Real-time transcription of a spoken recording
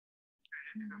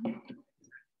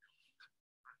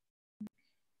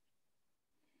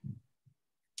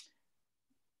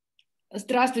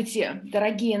Здравствуйте,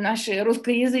 дорогие наши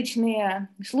русскоязычные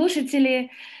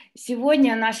слушатели.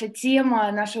 Сегодня наша тема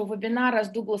нашего вебинара с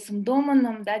Дугласом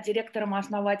Доманом, да, директором и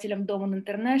основателем Доман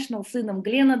International, сыном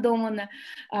Глена Домана,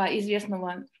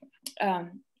 известного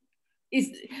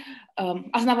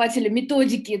основателя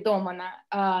методики Домана.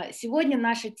 Сегодня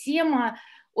наша тема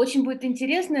очень будет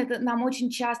интересна. Это нам очень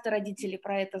часто родители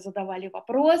про это задавали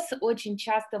вопрос. Очень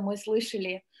часто мы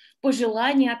слышали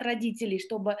пожелания от родителей,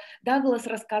 чтобы Дуглас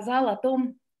рассказал о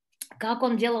том, как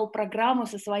он делал программу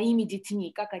со своими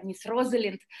детьми, как они с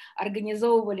Розалинд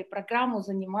организовывали программу,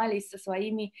 занимались со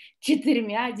своими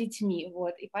 4 детьми.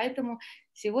 Вот. И поэтому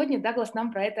сегодня Дуглас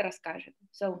нам про это расскажет.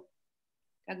 So,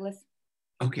 Дуглас.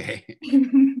 Okay.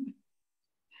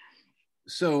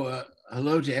 So,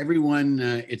 hello to everyone.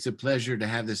 It's a pleasure to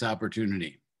have this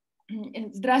opportunity.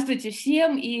 Здравствуйте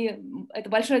всем, и это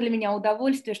большое для меня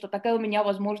удовольствие, что такая у меня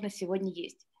возможность сегодня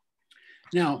есть.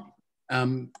 Now,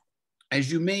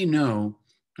 as you may know,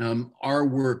 our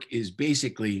work is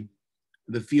basically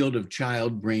the field of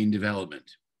child brain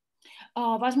development.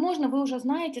 Возможно, вы уже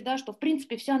знаете, да, что в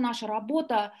принципе вся наша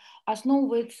работа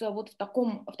основывается вот в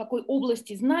такой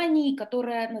области знаний,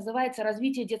 которая называется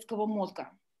развитие детского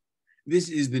мозга.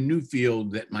 This is the new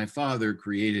field that my father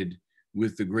created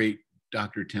with the great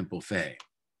Dr. Temple Fay.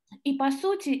 И по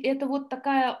сути это вот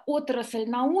такая отрасль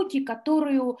науки,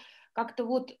 которую как-то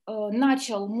вот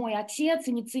начал мой отец,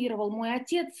 инициировал мой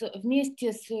отец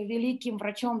вместе с великим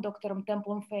врачом доктором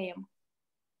Темплом Феем.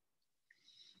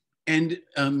 And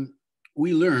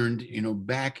we learned,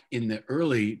 back in the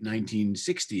early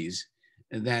 1960s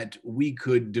that we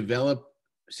could develop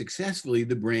successfully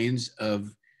the brains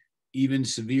of even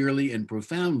severely and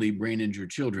profoundly brain-injured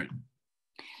children.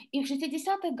 И в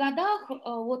 60-х годах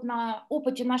вот на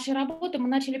опыте нашей работы мы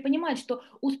начали понимать, что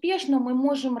успешно мы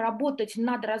можем работать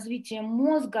над развитием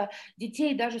мозга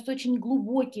детей даже с очень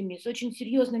глубокими, с очень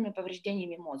серьезными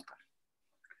повреждениями мозга.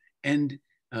 And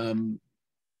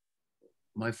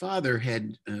my father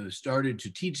had started to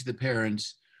teach the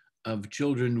parents of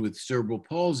children with cerebral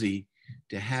palsy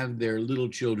to have their little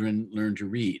children learn to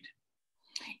read.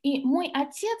 И мой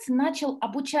отец начал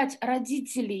обучать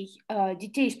родителей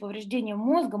детей с повреждением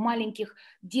мозга, маленьких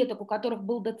деток, у которых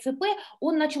был ДЦП,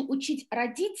 он начал учить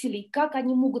родителей, как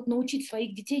они могут научить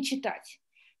своих детей читать.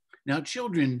 Now,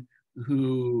 children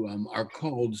who are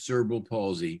called cerebral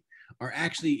palsy are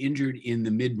actually injured in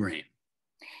the midbrain.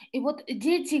 И вот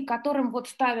дети, которым вот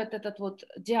ставят этот вот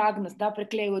диагноз, да,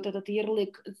 приклеивают этот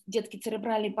ярлык детский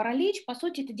церебральный паралич, по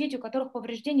сути, это дети, у которых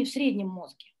повреждения в среднем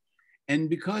мозге. And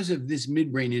because of this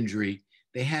midbrain injury,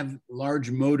 they have large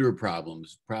motor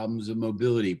problems, problems of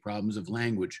mobility, problems of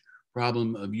language,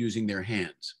 problem of using their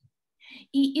hands.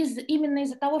 И именно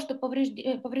из-за того, что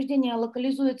повреждение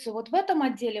локализуется вот в этом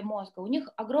отделе мозга, у них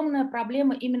огромная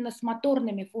проблема именно с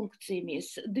моторными функциями,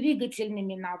 с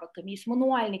двигательными навыками, с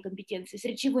мануальной компетенцией, с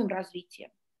речевым развитием.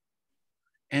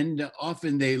 And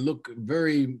often they look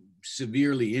very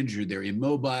severely injured. They're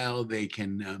immobile. They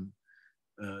can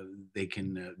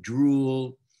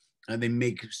drool. They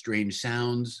make strange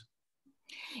sounds.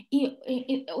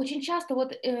 И очень часто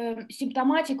вот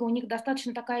симптоматика у них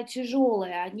достаточно такая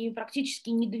тяжелая, они практически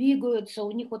не двигаются,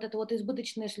 у них вот это вот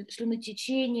избыточное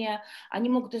слюнотечение, они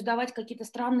могут издавать какие-то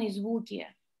странные звуки.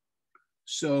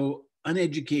 So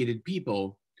uneducated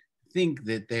people think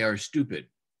that they are stupid.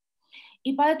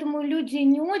 И поэтому люди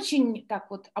не очень так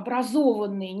вот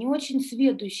образованные, не очень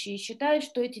сведущие считают,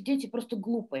 что эти дети просто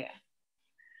глупые.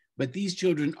 But these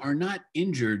children are not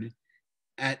injured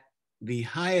at the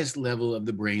highest level of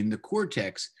the brain, the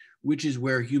cortex, which is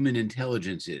where human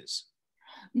intelligence is.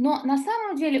 Но на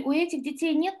самом деле у этих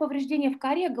детей нет повреждения в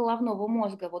коре головного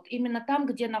мозга, вот именно там,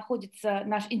 где находится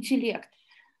наш интеллект.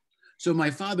 So my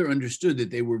father understood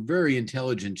that they were very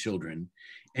intelligent children,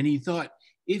 and he thought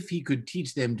if he could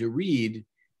teach them to read,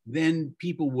 then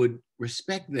people would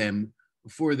respect them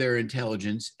for their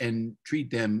intelligence and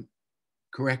treat them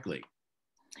correctly.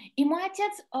 И мой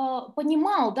отец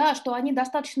понимал, да, что они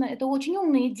достаточно, это очень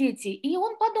умные дети, и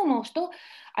он подумал, что,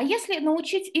 а если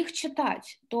научить их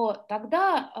читать, то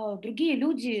тогда другие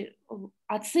люди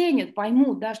оценят,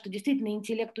 поймут, да, что действительно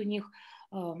интеллект у них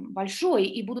большой,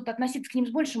 и будут относиться к ним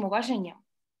с большим уважением.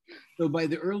 So by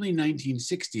the early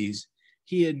 1960s,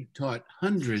 he had taught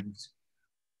hundreds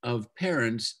of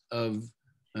parents of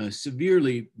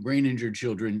severely brain injured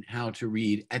children how to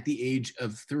read at the age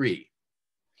of 3.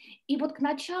 И вот к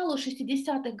началу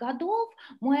 60-х годов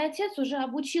мой отец уже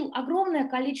обучил огромное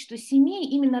количество семей,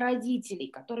 именно родителей,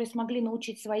 которые смогли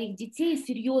научить своих детей с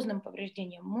серьезным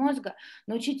повреждением мозга,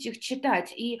 научить их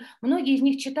читать. И многие из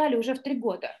них читали уже в 3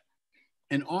 года.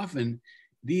 And often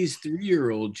these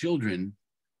 3-year-old children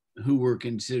who were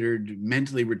considered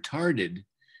mentally retarded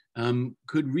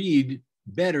could read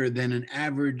better than an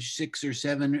average 6 or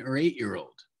 7 or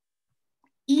 8-year-old.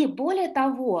 И более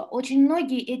того, очень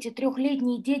многие эти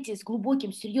 3-летние дети с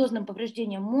глубоким серьезным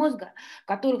повреждением мозга,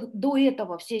 которых до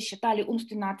этого все считали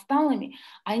умственно отсталыми,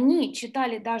 они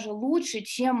читали даже лучше,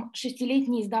 чем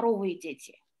 6-летние здоровые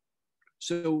дети.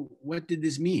 So what did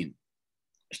this mean?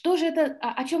 Что же это,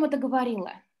 о чем это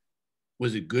говорило?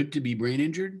 Was it good to be brain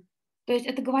injured? То есть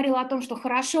это говорило о том, что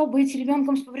хорошо быть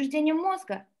ребенком с повреждением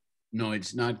мозга? No,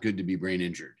 it's not good to be brain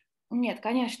injured. Нет,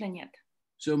 конечно, нет.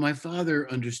 So my father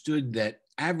understood that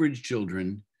average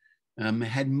children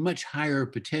had much higher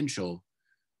potential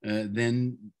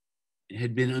than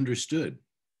had been understood.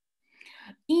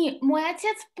 И мой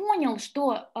отец понял,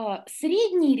 что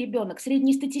средний ребенок,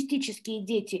 среднестатистические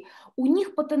дети, у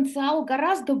них потенциал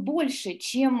гораздо больше,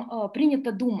 чем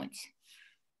принято думать.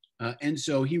 And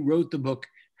so he wrote the book,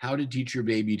 How to Teach Your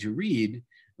Baby to Read,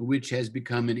 which has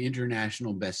become an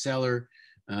international bestseller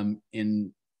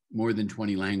in more than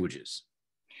 20 languages.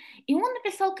 И он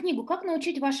написал книгу «Как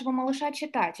научить вашего малыша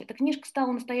читать». Эта книжка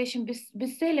стала настоящим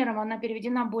бестселлером, она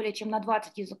переведена более чем на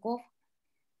 20 языков.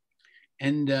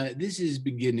 And this is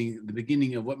the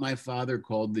beginning of what my father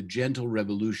called the gentle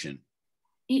revolution.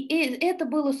 И это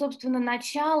было, собственно,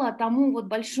 начало тому вот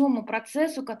большому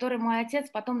процессу, который мой отец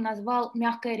потом назвал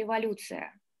 «мягкая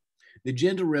революция». The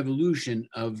gentle revolution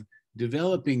of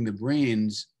developing the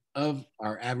brains of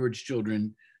our average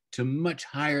children to much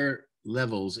higher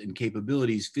levels and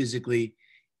capabilities physically,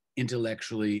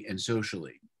 intellectually, and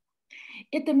socially.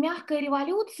 Эта мягкая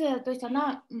революция, то есть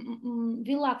она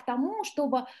вела к тому,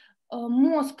 чтобы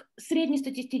мозг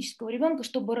среднестатистического ребенка,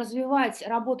 чтобы развивать,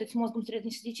 работать с мозгом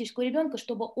среднестатистического ребенка,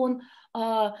 чтобы он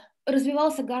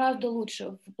развивался гораздо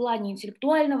лучше в плане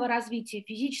интеллектуального развития,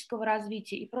 физического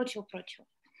развития и прочего-прочего.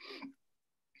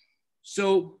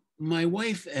 So my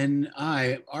wife and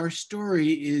I, our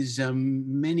story is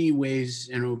many ways,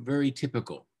 very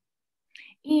typical.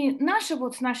 И наша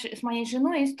вот с моей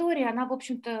женой история, она, в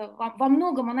общем-то, во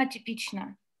многом она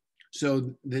типична.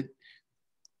 So the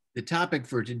topic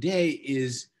for today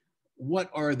is what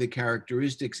are the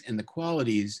characteristics and the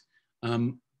qualities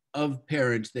of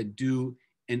parents that do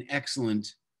an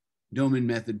excellent Doman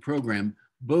method program,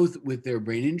 both with their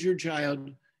brain injured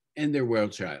child and their well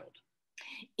child.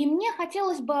 И мне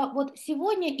хотелось бы вот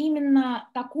сегодня именно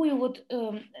такую вот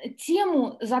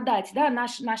тему задать, да,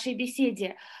 нашей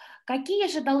беседе. Какие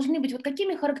же должны быть, вот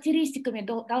какими характеристиками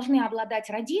должны обладать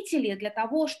родители для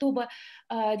того, чтобы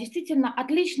действительно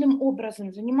отличным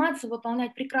образом заниматься,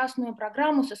 выполнять прекрасную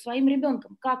программу со своим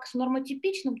ребенком, как с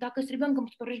нормотипичным, так и с ребенком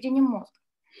с повреждением мозга?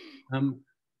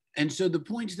 And so the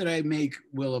points that I make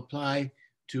will apply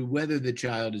to whether the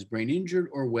child is brain injured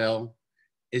or well.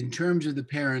 In terms of the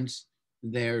parents,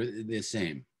 they're the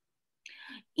same.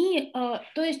 И,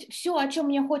 то есть, все, о чем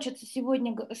мне хочется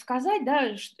сегодня сказать,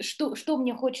 да, что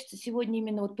мне хочется сегодня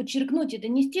именно вот подчеркнуть и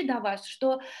донести до вас,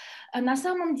 что на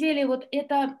самом деле вот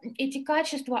эти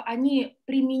качества, они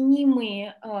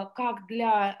применимы как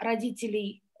для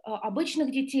родителей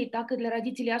обычных детей, так и для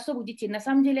родителей особых детей. На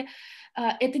самом деле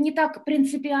это не так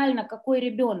принципиально, какой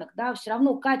ребенок, да, все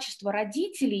равно качества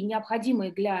родителей,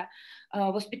 необходимые для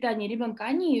воспитания ребенка,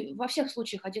 они во всех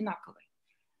случаях одинаковые.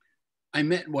 I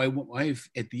met my wife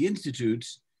at the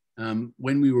institutes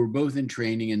when we were both in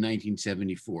training in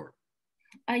 1974.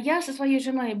 Я со своей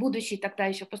женой, будущей тогда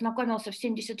еще, познакомился в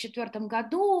 1974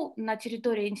 году на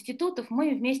территории институтов.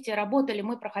 Мы вместе работали,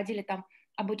 мы проходили там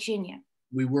обучение.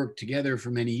 We worked together for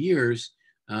many years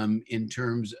in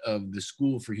terms of the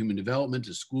School for Human Development,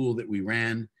 a school that we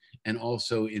ran, and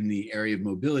also in the area of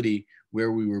mobility,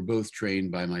 where we were both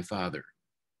trained by my father.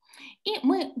 И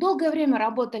мы долгое время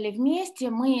работали вместе,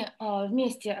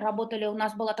 вместе работали, у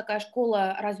нас была такая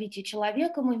школа развития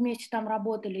человека, мы вместе там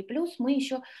работали, плюс мы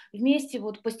еще вместе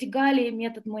вот постигали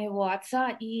метод моего отца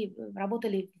и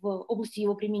работали в области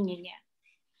его применения.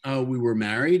 We were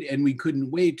married and we couldn't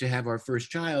wait to have our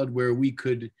first child where we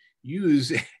could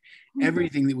use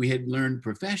everything that we had learned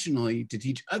professionally to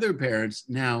teach other parents.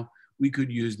 Now we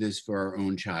could use this for our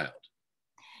own child.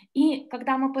 И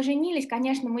когда мы поженились,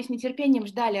 конечно, мы с нетерпением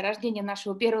ждали рождения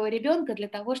нашего первого ребенка для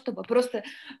того, чтобы просто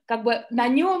как бы на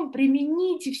нем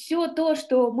применить все то,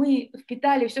 что мы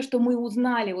впитали, все, что мы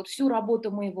узнали, вот всю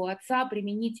работу моего отца,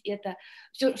 применить это,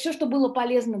 все, что было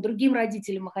полезно другим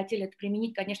родителям, мы хотели это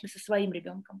применить, конечно, со своим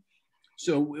ребенком.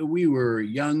 So we were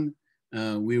young,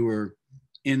 we were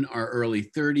in our early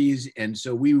 30s, and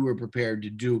so we were prepared to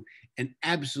do an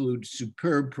absolute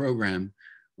superb program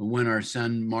when our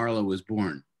son Marla was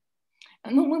born.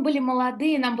 Ну, мы были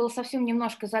молодые, нам было совсем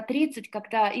немножко за 30,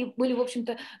 когда и были, в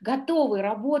общем-то, готовы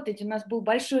работать. У нас был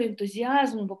большой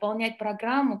энтузиазм выполнять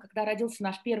программу, когда родился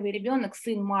наш первый ребенок,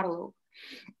 сын Марлоу.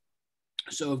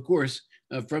 So, of course,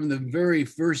 from the very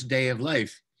first day of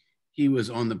life, he was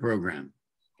on the program.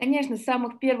 Конечно, с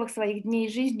самых первых своих дней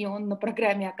жизни он на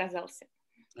программе оказался.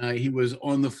 He was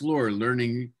on the floor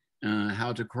learning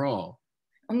how to crawl.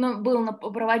 Он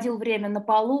проводил время на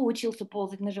полу, учился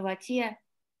ползать на животе.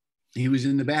 He was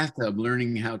in the bathtub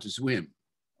learning how to swim.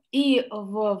 И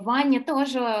в ванне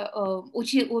тоже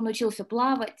он учился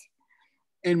плавать.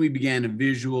 And we began a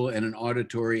visual and an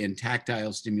auditory and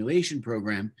tactile stimulation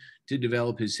program to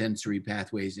develop his sensory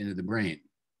pathways into the brain.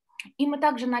 И мы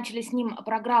также начали с ним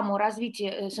программу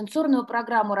развития, сенсорную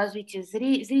программу развития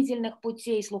зрительных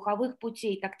путей, слуховых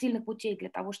путей, тактильных путей для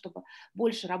того, чтобы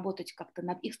больше работать как-то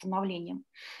над их становлением.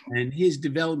 And his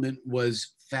development was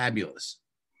fabulous.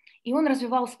 И он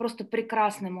развивался просто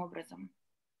прекрасным образом.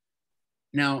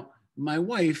 Now, my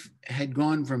wife had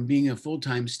gone from being a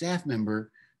full-time staff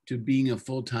member to being a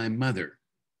full-time mother.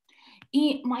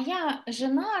 И моя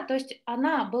жена, то есть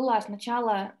она была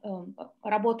сначала,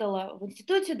 работала в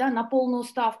институте, да, на полную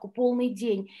ставку, полный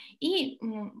день, и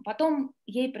потом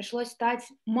ей пришлось стать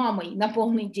мамой на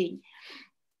полный день.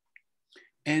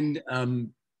 And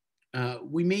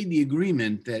we made the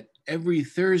agreement that every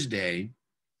Thursday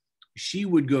she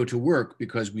would go to work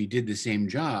because we did the same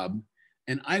job,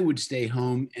 and I would stay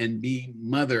home and be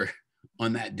mother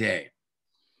on that day.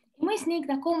 Мы с ней к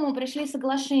такому пришли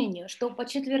соглашению, что по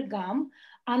четвергам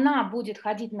она будет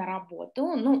ходить на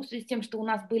работу, ну, в связи с тем, что у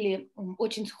нас были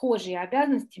очень схожие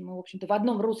обязанности, мы, в общем-то, в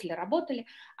одном русле работали,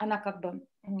 она как бы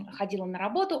ходила на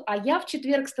работу, а я в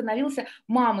четверг становился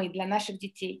мамой для наших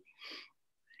детей.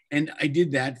 And I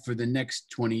did that for the next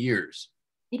 20 years.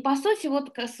 И, по сути,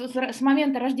 вот с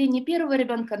момента рождения первого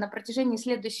ребенка на протяжении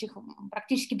следующих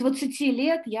практически 20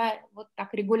 лет я вот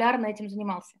так регулярно этим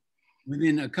занимался.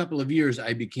 Within a couple of years,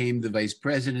 I became the vice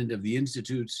president of the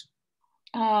institutes.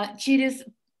 Через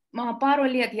пару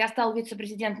лет я стал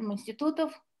вице-президентом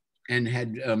институтов. And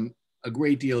had a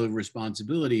great deal of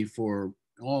responsibility for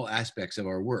all aspects of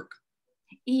our work.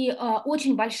 И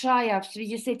очень большая в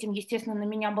связи с этим, естественно, на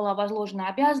меня была возложена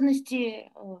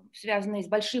обязанности, связанные с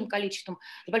большим количеством,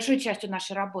 с большой частью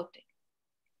нашей работы.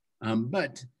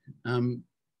 But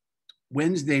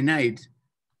Wednesday night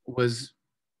was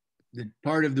the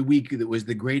part of the week that was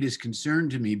the greatest concern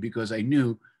to me because I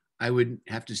knew I would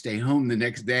have to stay home the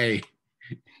next day.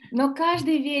 Но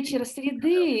каждый вечер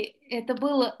среды это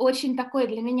был очень такой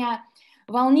для меня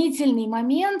волнительный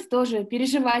момент, тоже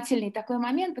переживательный такой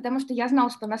момент, потому что я знала,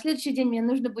 что на следующий день мне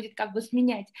нужно будет как бы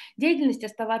сменять деятельность,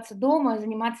 оставаться дома,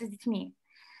 заниматься с детьми.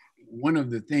 One of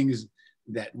the things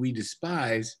that we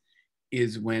despise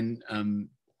is when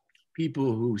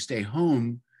people who stay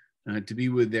home to be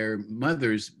with their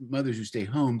mothers who stay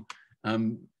home,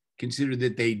 consider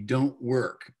that they don't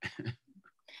work.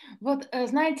 Вот,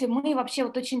 знаете, мы вообще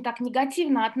вот очень так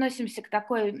негативно относимся к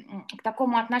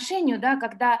такому отношению, да,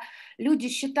 когда люди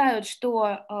считают,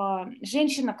 что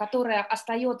женщина, которая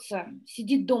остается,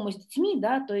 сидит дома с детьми,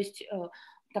 да, то есть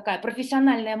такая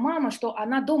профессиональная мама, что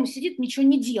она дома сидит, ничего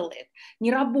не делает,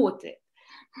 не работает.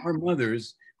 Our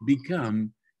mothers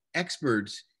become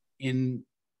experts in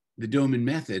the Doman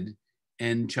method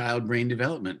and child brain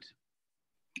development.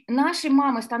 Наши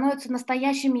мамы становятся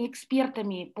настоящими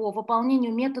экспертами по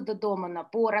выполнению метода Домана,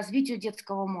 по развитию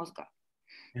детского мозга.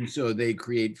 And so they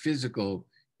create physical,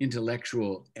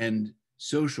 intellectual, and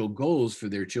social goals for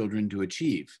their children to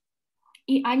achieve.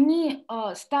 И они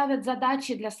ставят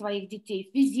задачи для своих детей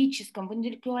в физическом, в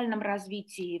интеллектуальном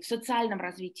развитии, в социальном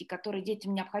развитии, которые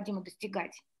детям необходимо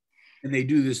достигать. And they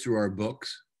do this through our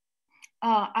books.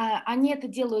 Они это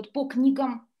делают по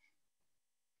книгам.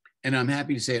 And I'm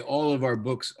happy to say all of our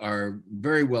books are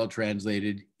very well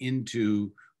translated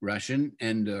into Russian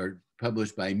and are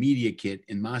published by Media Kit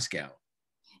in Moscow.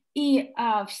 И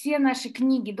все наши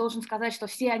книги, должен сказать, что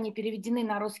все они переведены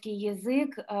на русский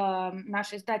язык.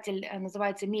 Наш издатель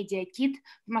называется Media Kit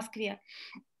в Москве.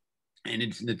 And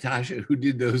it's Natasha who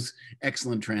did those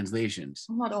excellent translations.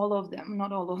 Not all of them,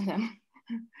 not all of them.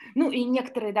 Ну и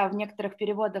некоторые, да, в некоторых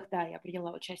переводах, да, я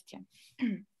приняла участие.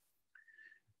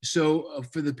 So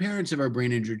for the parents of our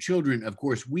brain injured children, of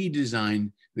course, we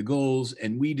design the goals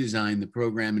and we design the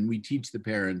program and we teach the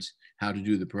parents how to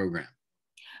do the program.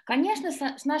 Конечно,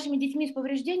 с нашими детьми с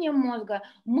повреждением мозга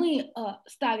мы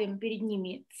ставим перед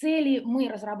ними цели, мы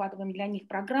разрабатываем для них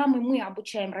программы, мы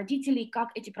обучаем родителей,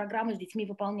 как эти программы с детьми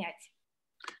выполнять.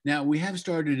 Now, we have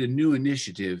started a new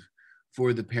initiative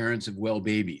for the parents of well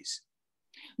babies.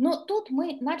 Но тут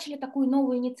мы начали такую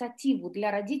новую инициативу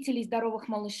для родителей здоровых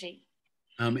малышей.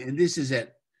 And this is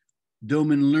at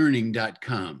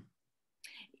domanlearning.com.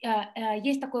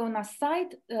 Есть такой у нас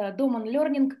сайт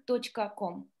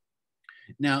domanlearning.com.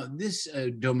 Now, this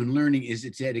Doman Learning is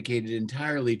dedicated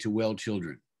entirely to well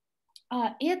children.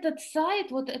 Этот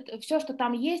сайт, вот все, что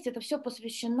там есть, это все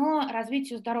посвящено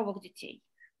развитию здоровых детей.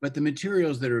 But the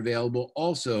materials that are available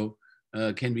also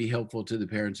can be helpful to the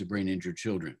parents of brain-injured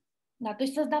children. Да, то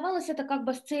есть создавалось это как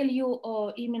бы с целью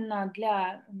именно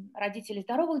для родителей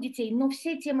здоровых детей, но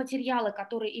все те материалы,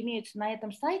 которые имеются на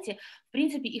этом сайте, в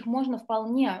принципе, их можно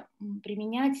вполне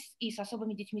применять и с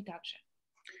особыми детьми также.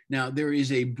 Now, there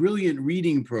is a brilliant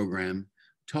reading program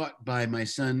taught by my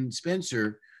son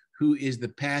Spencer, who is the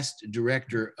past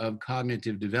director of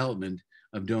cognitive development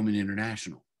of Doman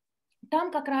International.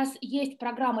 Там как раз есть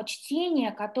программа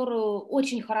чтения, которую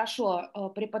очень хорошо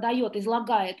преподает,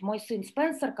 излагает мой сын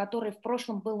Спенсер, который в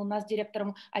прошлом был у нас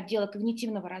директором отдела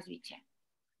когнитивного развития.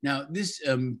 Now, this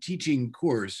teaching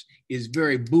course is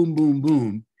very boom, boom,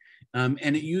 boom,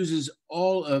 and it uses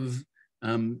all of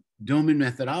Doman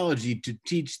methodology to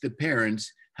teach the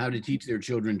parents how to teach their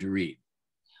children to read.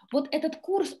 Вот этот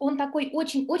курс, он такой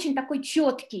очень такой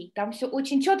четкий, там все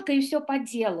очень четко и все по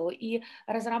делу, и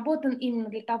разработан именно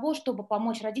для того, чтобы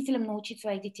помочь родителям научить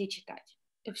своих детей читать.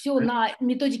 Все на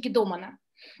методике Домана.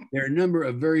 There are a number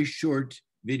of very short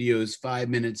videos, 5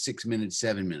 minutes, 6 minutes,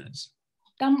 7 minutes.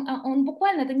 Там он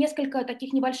буквально, это несколько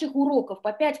таких небольших уроков,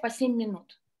 по 5, по 7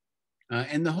 минут.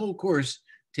 And the whole course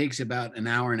takes about an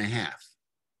hour and a half.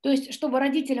 То есть, чтобы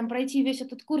родителям пройти весь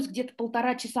этот курс, где-то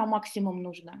 1,5 часа максимум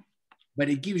нужно. But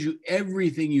it gives you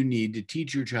everything you need to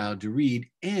teach your child to read,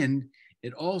 and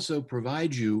it also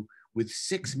provides you with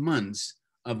 6 months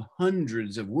of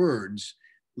hundreds of words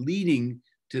leading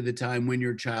to the time when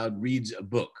your child reads a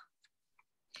book.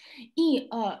 И,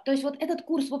 то есть вот этот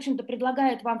курс, в общем-то,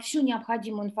 предлагает вам всю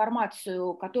необходимую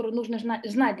информацию, которую нужно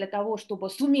знать для того, чтобы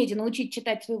суметь научить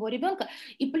читать своего ребенка,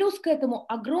 и плюс к этому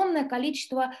огромное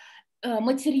количество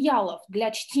материалов для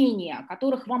чтения,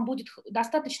 которых вам будет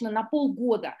достаточно на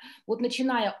полгода, вот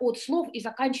начиная от слов и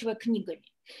заканчивая книгами.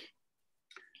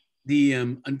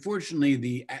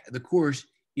 Unfortunately, the course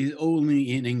is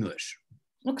only in English.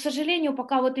 Но, к сожалению,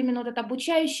 пока вот именно вот этот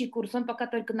обучающий курс, он пока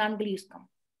только на английском.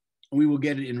 We will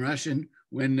get it in Russian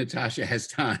when Natasha has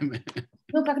time.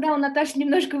 Ну, когда у Наташи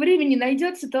немножко времени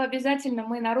найдется, то обязательно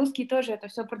мы на русский тоже это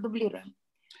все продублируем.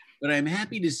 But I'm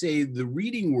happy to say the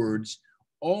reading words,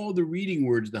 all the reading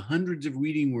words, the hundreds of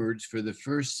reading words for the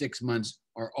first 6 months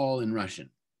are all in Russian.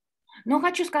 Но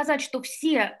хочу сказать, что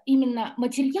все именно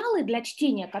материалы для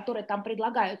чтения, которые там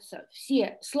предлагаются,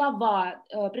 все слова,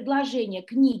 предложения,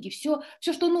 книги, все,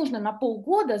 что нужно на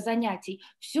полгода занятий,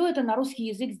 все это на русский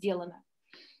язык сделано.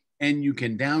 And you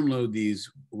can download these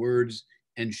words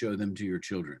and show them to your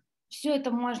children. Все это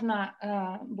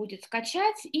можно будет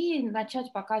скачать и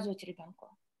начать показывать ребенку.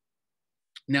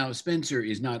 Now, Spencer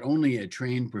is not only a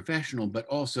trained professional, but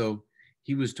also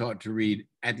he was taught to read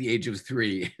at the age of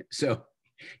 3. So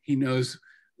he knows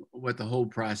what the whole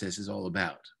process is all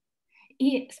about.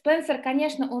 И Спенсер,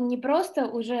 конечно, он не просто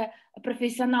уже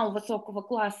профессионал высокого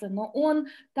класса, но он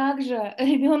также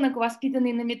ребенок,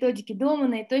 воспитанный на методике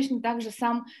Домана, и точно так же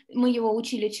сам мы его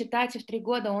учили читать, и в 3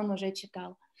 года он уже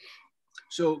читал.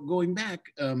 So going back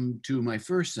to my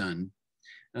first son,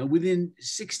 within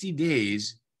 60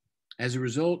 days, as a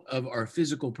result of our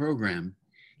physical program,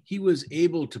 he was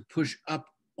able to push up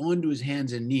onto his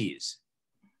hands and knees.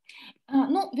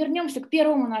 Ну, вернемся к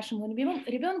первому нашему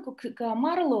ребенку, к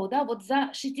Марлоу, да, вот за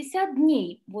 60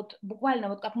 дней, вот буквально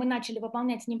вот как мы начали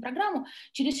выполнять с ним программу,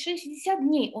 через 60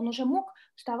 дней он уже мог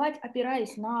вставать,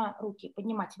 опираясь на руки,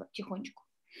 поднимать его тихонечку.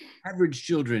 Average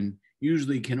children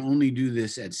usually can only do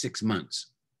this at 6 months.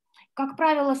 Как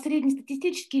правило,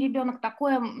 среднестатистический ребенок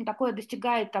такое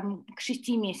достигает там к 6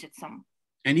 месяцам.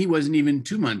 And he wasn't even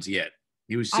 2 months yet.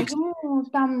 He was 6. А ему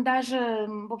там даже,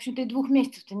 в общем-то, и 2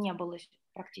 месяцев-то не было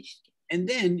практически. And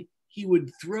then he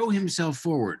would throw himself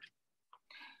forward.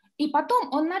 И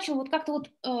потом он начал вот как-то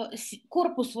вот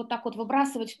корпус вот так вот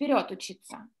выбрасывать вперед,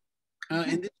 учиться.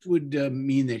 And this would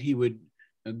mean that he would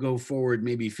go forward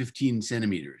maybe 15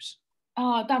 centimeters.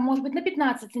 Там, может быть, на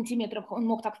 15 сантиметров он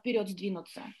мог так вперед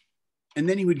сдвинуться. And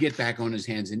then he would get back on his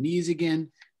hands and knees again,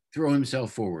 throw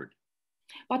himself forward.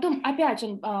 Потом опять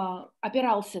он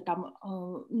опирался там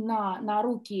на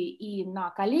руки и на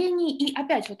колени, и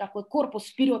опять вот такой корпус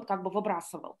вперед как бы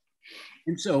выбрасывал.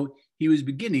 And so he was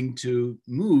beginning to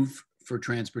move for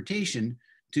transportation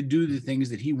to do the things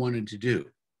that he wanted to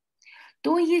do.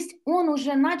 То есть он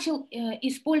уже начал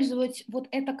использовать вот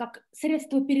это как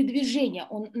средство передвижения.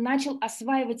 Он начал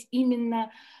осваивать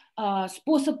именно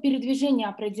способ передвижения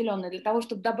определенный для того,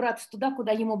 чтобы добраться туда,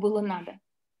 куда ему было надо.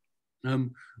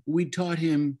 We taught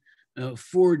him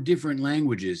 4 different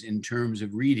languages in terms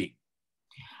of reading.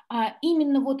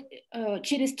 Именно вот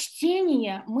через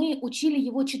чтение мы учили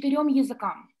его 4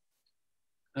 языкам.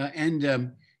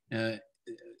 And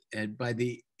by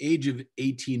the age of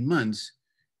 18 months,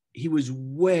 he was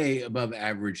way above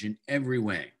average in every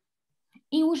way.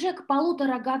 И уже к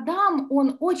 1,5 годам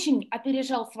он очень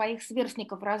опережал своих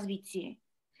сверстников в развитии.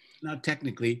 Now,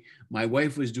 technically, my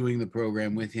wife was doing the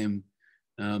program with him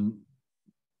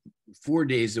 4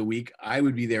 days a week. I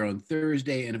would be there on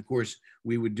Thursday, and of course,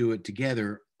 we would do it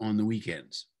together on the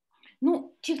weekends.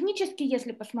 Ну, технически,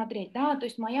 если посмотреть, да, то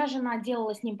есть моя жена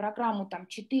делала с ним программу там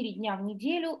 4 дня в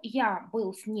неделю, я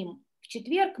был с ним в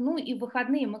четверг, ну и в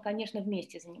выходные мы, конечно,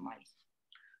 вместе занимались.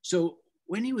 So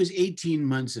when he was 18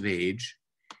 months of age,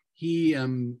 he,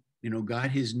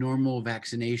 got his normal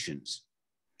vaccinations.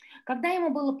 Когда ему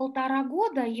было 1,5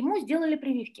 года, ему сделали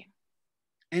прививки.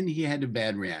 And he had a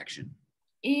bad reaction,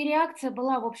 И реакция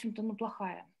была, в общем-то, ну,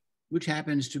 плохая. which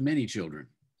happens to many children.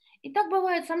 И так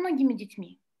бывает со многими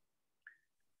детьми.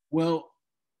 Well,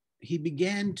 he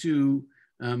began to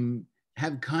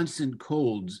have constant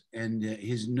colds, and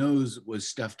his nose was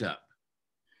stuffed up.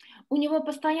 У него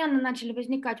постоянно начали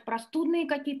возникать простудные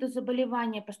какие-то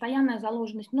заболевания, постоянная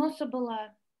заложенность носа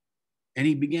была. And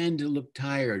he began to look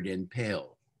tired and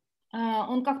pale.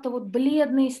 Он как-то вот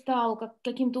бледный стал,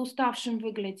 каким-то уставшим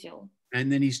выглядел. And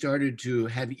then he started to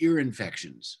have ear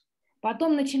infections.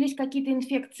 Потом начались какие-то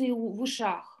инфекции в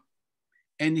ушах.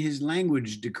 And his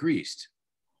language decreased.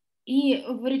 И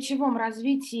в речевом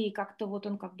развитии как-то вот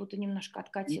он как будто немножко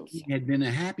откатился. He had been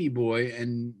a happy boy,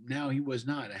 and now he was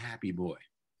not a happy boy.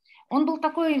 Он был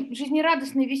такой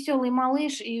жизнерадостный, веселый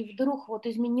малыш, и вдруг вот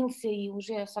изменился и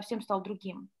уже совсем стал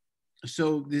другим.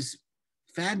 So this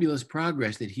fabulous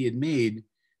progress that he had made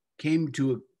came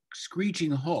to a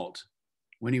screeching halt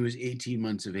when he was 18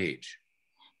 months of age.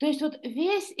 То есть вот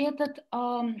весь этот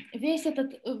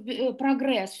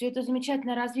прогресс, все это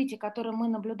замечательное развитие, которое мы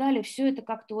наблюдали, все это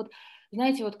как-то вот,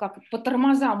 знаете, вот как по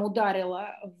тормозам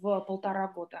ударило в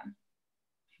 1,5 года.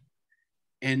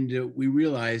 And we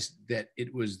realized that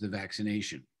it was the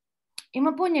vaccination. И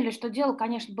мы поняли, что дело,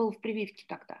 конечно, было в прививке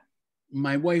тогда.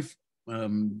 My wife,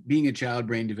 being a child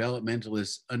brain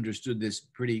developmentalist, understood this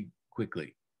pretty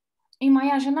quickly. И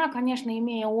моя жена, конечно,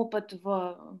 имея опыт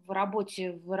в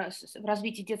работе, в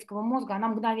развитии детского мозга, она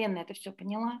мгновенно это все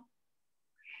поняла.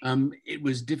 It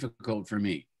was difficult for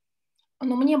me.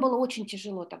 Но мне было очень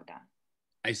тяжело тогда.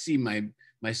 I see my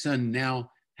son now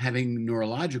having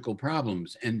neurological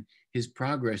problems and his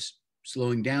progress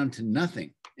slowing down to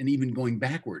nothing and even going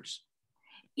backwards.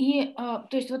 И, то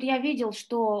есть вот я видел,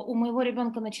 что у моего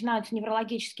ребенка начинаются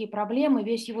неврологические проблемы,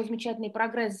 весь его замечательный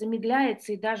прогресс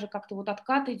замедляется и даже как-то вот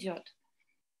откат идет.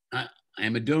 I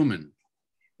am a Doman.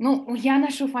 Ну, я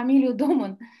ношу фамилию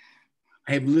Доман.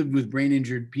 I have lived with brain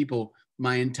injured people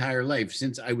my entire life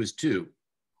since I was 2.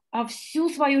 А всю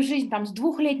свою жизнь, там, с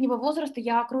 2-летнего возраста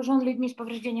я окружен людьми с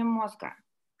повреждением мозга.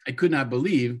 I could not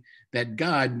believe that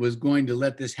God was going to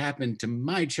let this happen to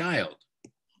my child.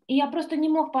 И я просто не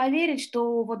мог поверить,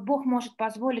 что вот Бог может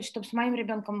позволить, чтобы с моим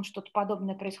ребенком что-то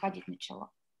подобное происходить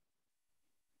начало.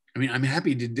 I mean, I'm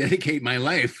happy to dedicate my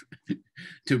life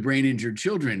to brain injured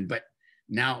children, but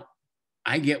now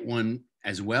I get one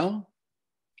as well.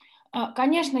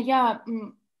 Конечно, я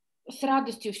с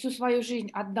радостью всю свою жизнь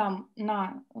отдам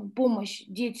на помощь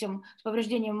детям с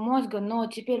повреждением мозга, но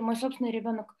теперь мой собственный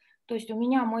ребенок, то есть у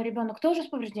меня мой ребенок тоже с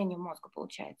повреждением мозга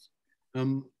получается.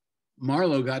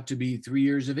 Marlo got to be 3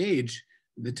 years of age,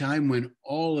 the time when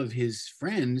all of his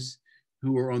friends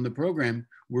who were on the program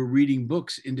were reading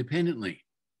books independently.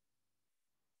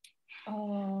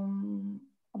 I'm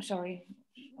sorry.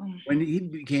 When he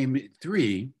became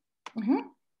 3,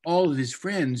 all of his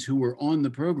friends who were on the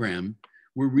program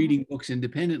were reading books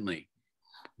independently.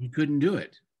 He couldn't do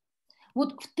it.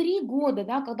 Вот в 3 года,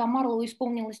 да, когда Марлоу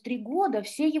исполнилось 3 года,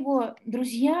 все его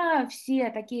друзья, все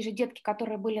такие же детки,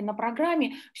 которые были на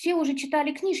программе, все уже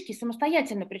читали книжки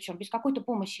самостоятельно, причем без какой-то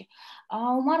помощи.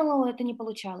 А у Марлоу это не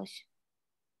получалось.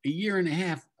 A year and a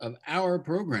half of our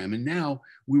program, and now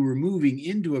we were moving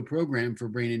into a program for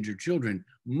brain injured children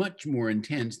much more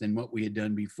intense than what we had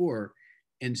done before,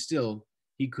 and still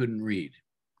he couldn't read.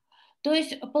 То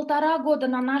есть 1,5 года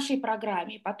на нашей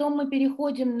программе, потом мы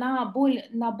переходим на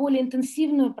более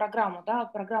интенсивную программу, да,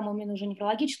 программу именно уже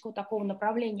неврологического такого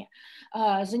направления,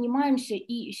 занимаемся,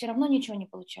 и все равно ничего не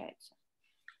получается.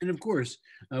 And of course,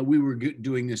 we were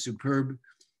doing a superb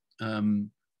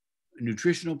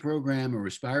nutritional program, a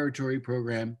respiratory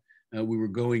program. We were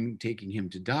taking him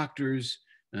to doctors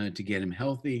to get him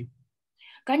healthy.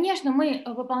 Конечно, мы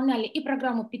выполняли и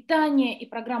программу питания, и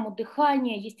программу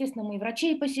дыхания. Естественно, мы и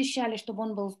врачей посещали, чтобы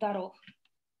он был здоров.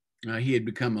 He had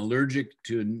become allergic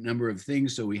to a number of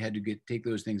things, so we had to take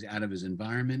those things out of his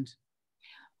environment.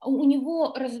 У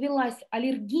него развилась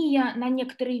аллергия на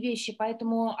некоторые вещи,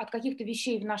 поэтому от каких-то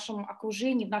вещей в нашем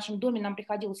окружении, в нашем доме нам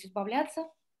приходилось избавляться.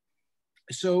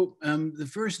 So the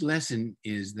first lesson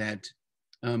is that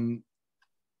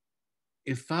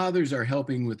if fathers are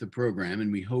helping with the program,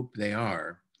 and we hope they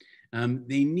are,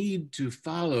 they need to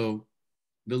follow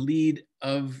the lead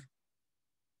of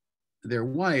their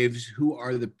wives, who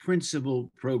are the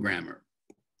principal programmer.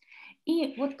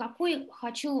 И вот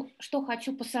что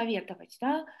хочу посоветовать,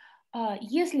 да,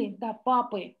 если, да,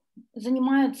 папы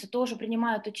занимаются, тоже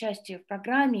принимают участие в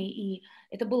программе, и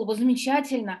это было бы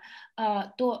замечательно,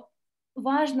 то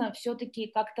важно все-таки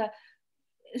как-то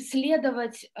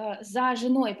следовать за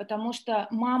женой, потому что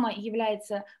мама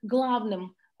является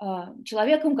главным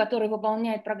человеком, который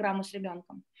выполняет программу с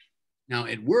ребенком. Now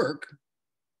at work,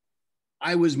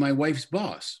 I was my wife's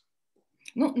boss.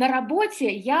 Ну, на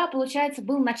работе я, получается,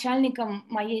 был начальником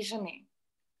моей жены.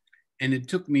 And it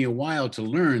took me a while to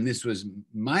learn this was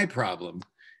my problem,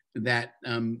 that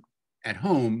at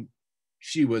home,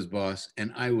 she was boss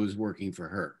and I was working for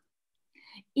her.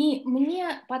 И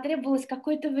мне потребовалось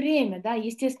какое-то время, да,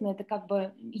 естественно, это как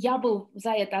бы я был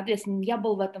за это ответственен, я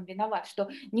был в этом виноват, что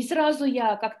не сразу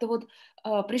я как-то вот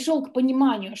пришел к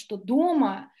пониманию, что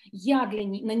дома я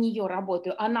на нее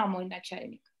работаю, она мой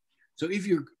начальник. So if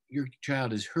your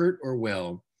child is hurt or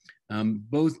well,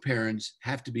 both parents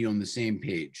have to be on the same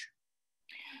page.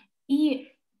 И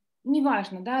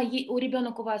неважно, да, у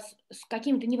ребенок у вас с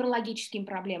какими-то неврологическими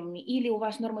проблемами или у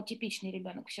вас нормотипичный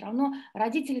ребенок, все равно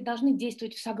родители должны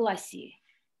действовать в согласии.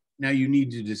 Now you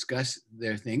need to discuss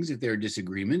their things if there are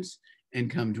disagreements and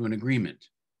come to an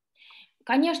agreement.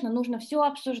 Конечно, нужно все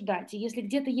обсуждать, и если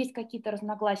где-то есть какие-то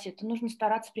разногласия, то нужно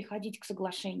стараться приходить к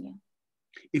соглашению.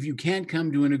 If you can't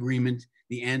come to an agreement,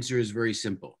 the answer is very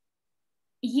simple.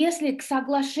 Если к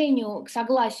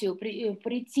согласию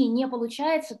прийти не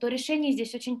получается, то решение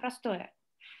здесь очень простое.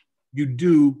 You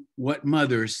do what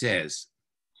mother says.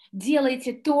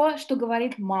 Делайте то, что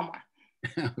говорит мама.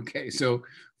 Okay, so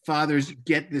fathers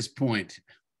get this point.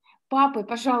 Папы,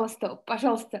 пожалуйста,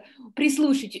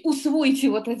 прислушайте, усвойте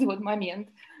вот этот вот момент.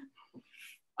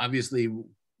 Obviously,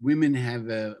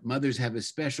 mothers have a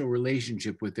special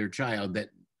relationship with their child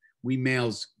that we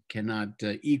males cannot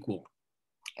equal.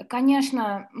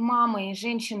 Конечно, мамы и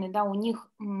женщины, да, у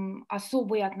них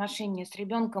особые отношения с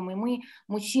ребенком, и мы,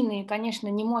 мужчины, конечно,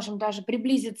 не можем даже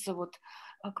приблизиться вот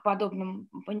к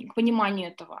пониманию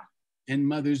этого. And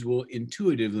mothers will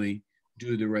intuitively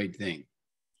do the right thing.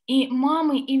 И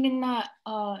мамы именно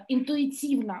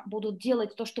интуитивно будут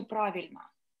делать то, что правильно.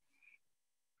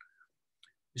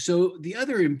 So the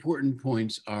other important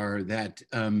points are that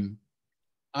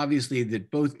obviously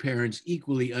that both parents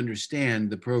equally understand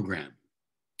the program.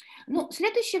 Ну,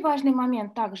 следующий важный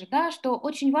момент также, да, что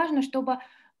очень важно, чтобы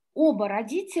оба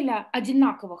родителя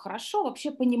одинаково хорошо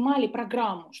вообще понимали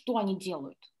программу, что они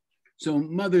делают. So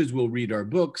mothers will read our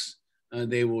books,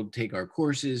 they will take our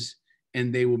courses,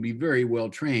 and they will be very well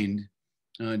trained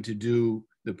to do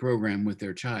the program with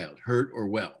their child, hurt or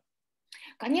well.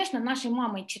 Конечно, наши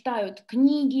мамы читают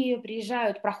книги,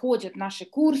 приезжают, проходят наши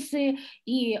курсы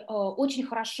и очень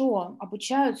хорошо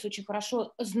обучаются, очень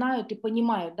хорошо знают и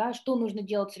понимают, да, что нужно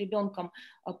делать с ребенком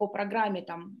по программе,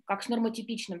 там, как с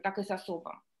нормотипичным, так и с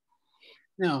особым.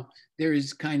 Now, there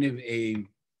is kind of a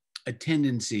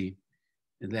tendency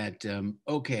that,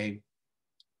 okay,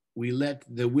 we let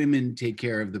the women take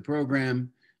care of the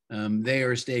program. They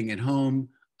are staying at home.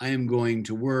 I am going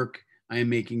to work. I am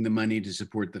making the money to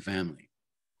support the family.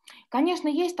 Конечно,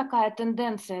 есть такая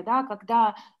тенденция, да,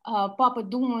 когда папы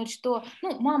думают, что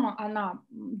мама, она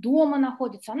дома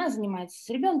находится, она занимается с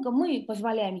ребенком, мы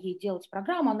позволяем ей делать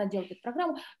программу, она делает эту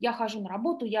программу, я хожу на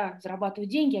работу, я зарабатываю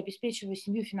деньги, обеспечиваю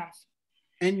семью финансово.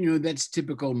 And, that's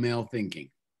typical male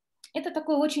thinking. Это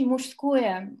такой очень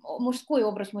мужской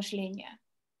образ мышления.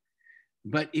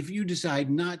 But if you decide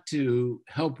not to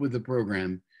help with the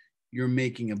program, you're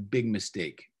making a big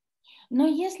mistake. Но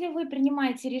если вы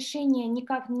принимаете решение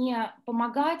никак не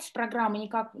помогать с программой,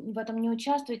 никак в этом не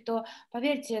участвовать, то,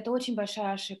 поверьте, это очень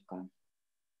большая ошибка.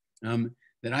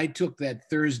 that I took that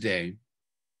Thursday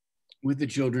with the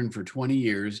children for 20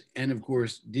 years and, of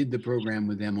course, did the program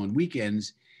with them on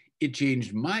weekends. It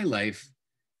changed my life,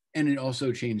 and it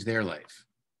also changed their life.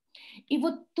 И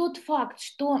вот тот факт,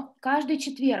 что каждый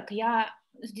четверг я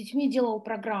с детьми делал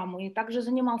программу и также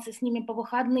занимался с ними по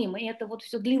выходным, и это вот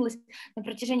все длилось на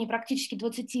протяжении практически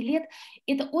 20 лет,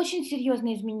 это очень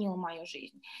серьезно изменило мою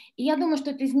жизнь. И я думаю,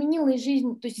 что это изменило и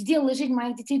жизнь, то есть сделало жизнь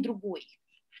моих детей другой.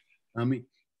 In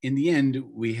the end,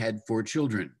 we had 4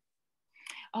 children.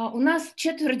 У нас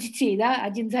 4 детей, да,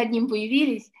 один за одним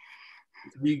появились.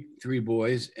 3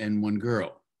 boys and 1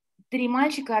 girl. 3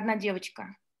 мальчика, 1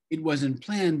 девочка. It wasn't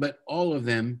planned, but all of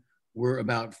them were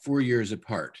about 4 years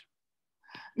apart.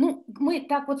 Ну, мы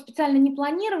так вот специально не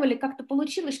планировали, как-то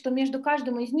получилось, что между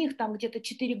каждым из них там где-то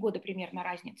 4 года примерно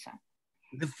разница.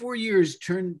 The 4 years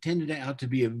tended out to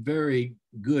be a very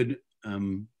good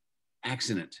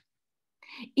accident.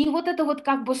 И вот эта вот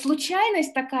как бы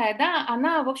случайность такая, да,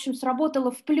 она, в общем,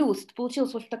 сработала в плюс.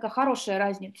 Получилась вот такая хорошая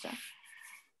разница.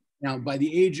 Now, by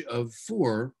the age of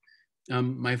 4,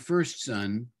 my first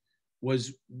son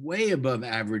was way above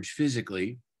average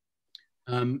physically,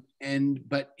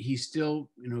 but he still,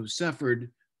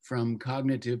 suffered from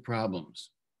cognitive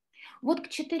problems. Вот к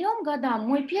 4 годам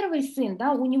мой первый сын,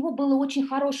 да, у него было очень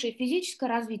хорошее физическое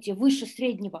развитие, выше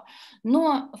среднего,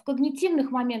 но в когнитивных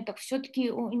моментах все-таки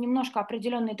немножко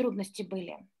определенные трудности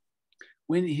были.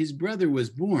 When his brother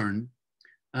was born,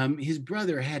 his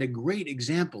brother had a great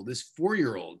example, this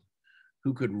 4-year-old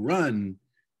who could run,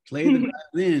 play the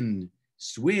violin,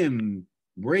 swim,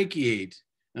 brachiate,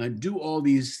 do all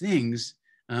these things.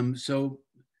 So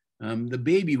the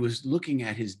baby was looking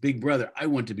at his big brother. I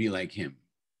want to be like him.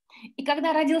 И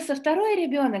когда родился второй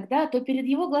ребенок, да, то перед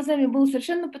его глазами был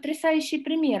совершенно потрясающий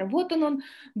пример. Вот он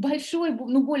большой,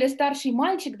 ну, более старший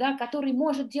мальчик, да, который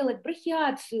может делать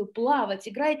брахиацию, плавать,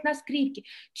 играет на скрипке,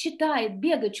 читает,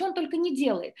 бегает, что он только не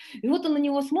делает. И вот он на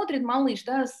него смотрит, малыш,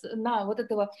 да, на вот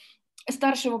этого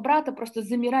старшего брата просто с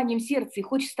замиранием сердца и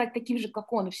хочет стать таким же,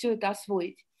 как он, и все это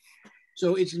освоить.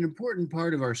 So it's an important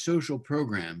part of our social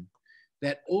program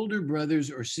that older brothers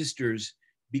or sisters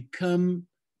become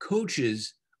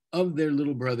coaches of their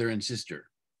little brother and sister.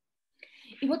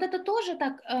 И вот это тоже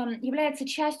так является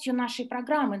частью нашей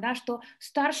программы, да, что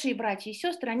старшие братья и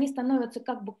сестры, они становятся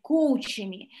как бы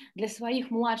коучами для своих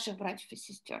младших братьев и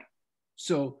сестер.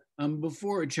 So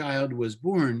before a child was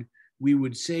born, we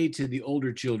would say to the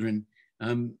older children,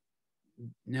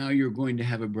 now you're going to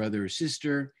have a brother or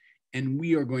sister, and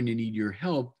we are going to need your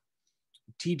help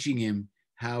teaching him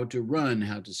how to run,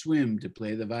 how to swim, to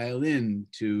play the violin,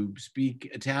 to speak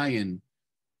Italian,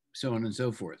 so on and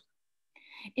so forth.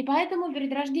 И поэтому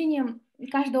перед рождением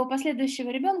каждого последующего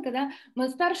ребенка, да, мы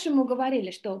старшему говорили,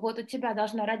 что вот у тебя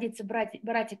должна родиться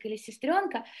братик или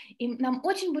сестренка, и нам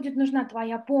очень будет нужна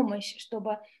твоя помощь,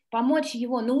 чтобы помочь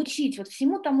его научить вот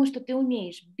всему тому, что ты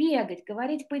умеешь: бегать,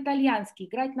 говорить по-итальянски,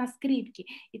 играть на скрипке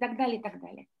и так далее, и так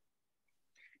далее.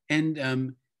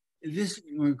 And this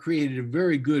created a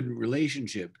very good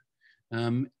relationship,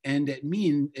 and it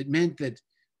meant that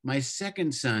my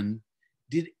second son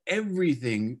did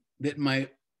everything that my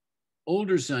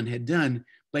older son had done,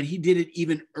 but he did it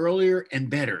even earlier and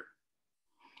better.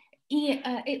 И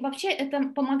вообще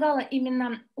это помогало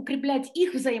именно укреплять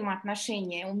их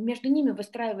взаимоотношения, между ними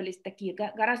выстраивались такие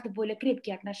гораздо более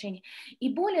крепкие отношения. И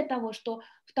более того, что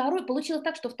получилось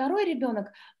так, что второй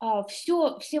ребенок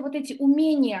все вот эти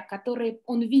умения, которые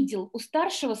он видел у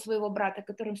старшего своего брата,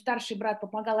 которым старший брат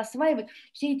помогал осваивать,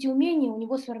 все эти умения у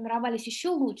него сформировались еще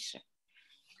лучше.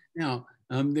 Now,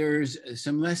 there's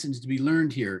some lessons to be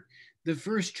learned here. The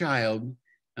first child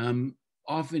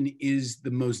often is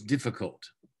the most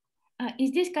difficult. И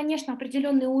здесь, конечно,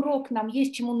 определенный урок, нам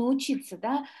есть чему научиться,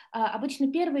 да.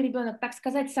 Обычно первый ребенок, так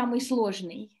сказать, самый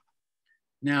сложный.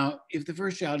 Now, if the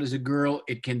first child is a girl,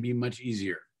 it can be much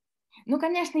easier. Ну,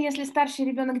 конечно, если старший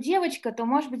ребенок девочка, то,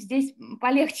 может быть, здесь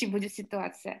полегче будет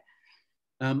ситуация.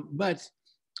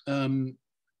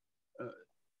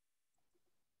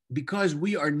 Because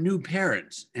we are new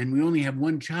parents and we only have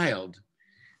one child,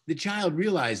 the child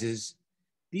realizes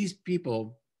these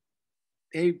people,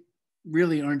 they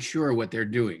really aren't sure what they're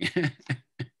doing.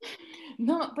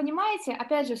 Но, понимаете,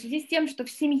 опять же, в связи с тем, что в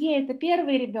семье это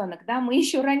первый ребенок, да, мы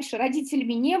еще раньше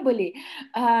родителями не были,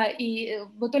 и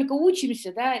мы только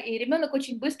учимся, да, и ребенок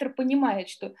очень быстро понимает,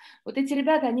 что вот эти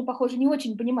ребята, они, похоже, не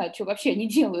очень понимают, что вообще они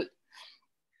делают.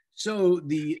 So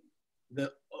the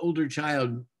older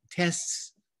child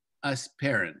tests us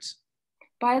parents.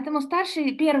 Поэтому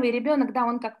старший, первый ребенок, да,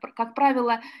 он, как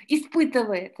правило,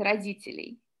 испытывает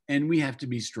родителей. And we have to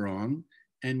be strong,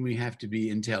 and we have to be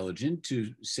intelligent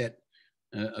to set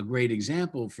a great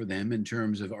example for them in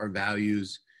terms of our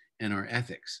values and our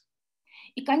ethics.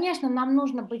 И, конечно, нам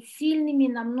нужно быть сильными,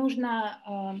 нам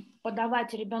нужно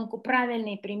подавать ребенку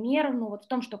правильный пример, ну вот в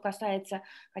том, что касается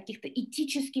каких-то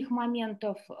этических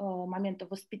моментов, моментов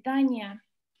воспитания,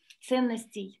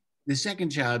 ценностей. The second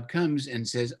child comes and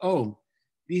says, "Oh,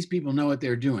 these people know what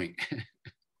they're doing."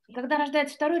 И когда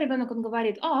рождается второй ребенок, он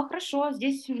говорит: хорошо,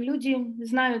 здесь люди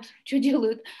знают, что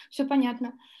делают, все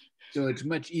понятно. So it's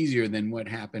much easier than what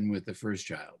happened with the first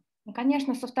child. Ну,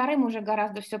 конечно, со вторым уже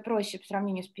гораздо все проще по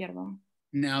сравнению с первым.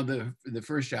 Now the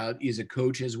first child is a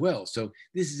coach as well. So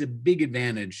this is a big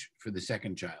advantage for the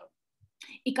second child.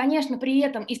 И, конечно, при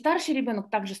этом и старший ребенок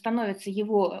также становится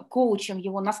его коучем,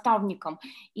 его наставником,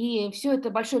 и все это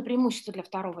большое преимущество для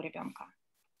второго ребенка.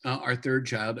 Our third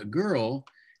child, a girl,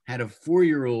 had a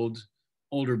 4-year-old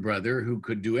older brother who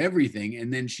could do everything,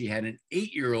 and then she had an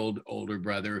 8-year-old older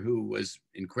brother who was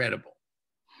incredible.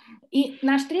 И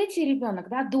наш третий ребенок,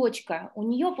 да, дочка, у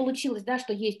нее получилось, да,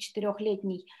 что есть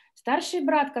 4-летний старший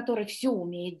брат, который все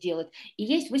умеет делать, и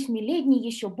есть 8-летний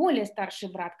еще более старший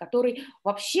брат, который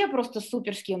вообще просто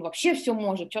суперский, он вообще все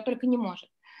может, что только не может.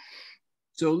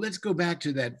 So let's go back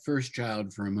to that first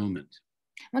child for a moment.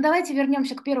 Но давайте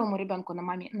вернемся к первому ребенку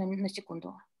на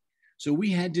секунду. So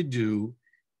we had to do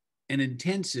an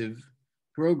intensive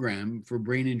program for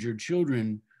brain injured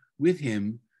children with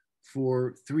him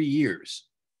for 3 years.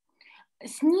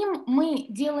 С ним мы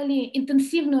делали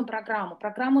интенсивную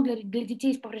программу для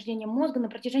детей с повреждением мозга на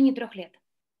протяжении 3 лет.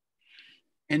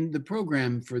 And the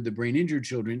program for the brain injured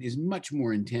children is much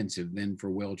more intensive than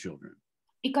for well children.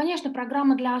 И, конечно,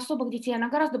 программа для особых детей, она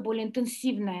гораздо более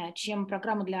интенсивная, чем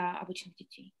программа для обычных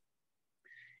детей.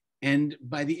 And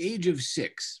by the age of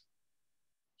 6,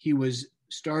 he was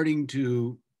starting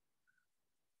to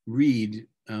read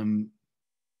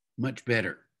much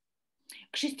better.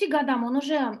 К 6 годам он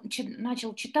уже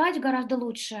начал читать гораздо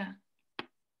лучше.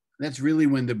 That's really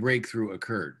when the breakthrough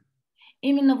occurred.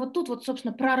 Именно вот тут вот,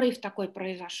 собственно, прорыв такой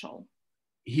произошел.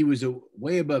 He was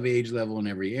way above age level in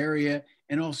every area,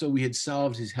 and also we had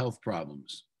solved his health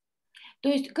problems. То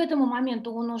есть к этому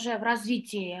моменту он уже в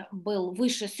развитии был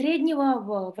выше среднего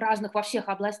во всех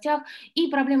областях, и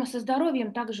проблемы со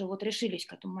здоровьем также вот решились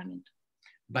к этому моменту.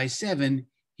 By 7,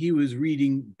 he was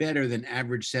reading better than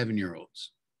average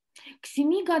 7-year-olds. К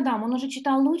 7 годам он уже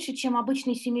читал лучше, чем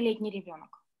обычный 7-летний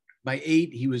ребенок. By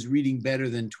 8, he was reading better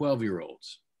than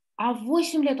 12-year-olds. А в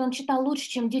 8 лет он читал лучше,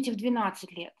 чем дети в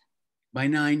 12 лет. By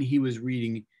 9, he was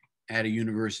reading at a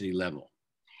university level.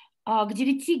 К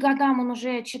 9 годам он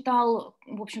уже читал,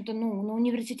 в общем-то, на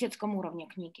университетском уровне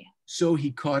книги. So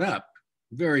he caught up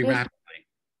very rapidly.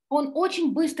 Он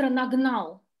очень быстро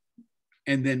нагнал.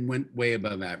 And then went way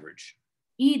above average.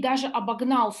 И даже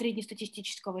обогнал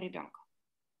среднестатистического ребенка.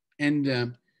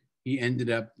 And he ended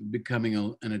up becoming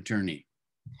an attorney.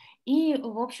 И,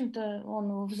 в общем-то,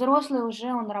 он взрослый уже,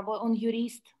 он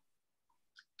юрист.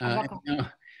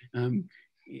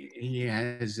 He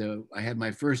has. I had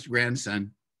my first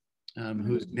grandson,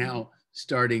 who's now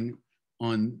starting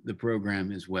on the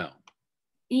program as well.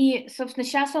 И, собственно,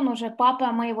 сейчас он уже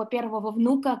папа моего первого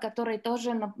внука, который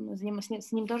тоже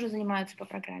с ним тоже занимается по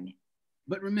программе.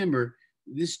 But remember,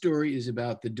 this story is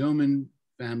about the Doman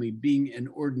family being an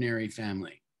ordinary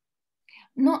family.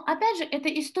 Но, опять же, это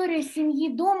история семьи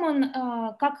Доман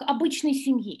как обычной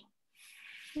семьи.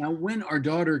 Now, when our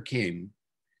daughter came,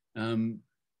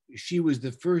 she was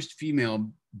the first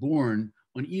female born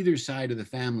on either side of the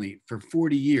family for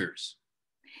 40 years.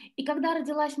 И когда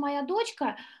родилась моя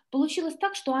дочка, получилось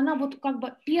так, что она вот как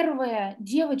бы первая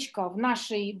девочка в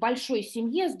нашей большой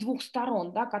семье с 2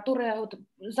 сторон, да, которая вот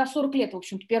за 40 лет, в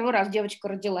общем-то, первый раз девочка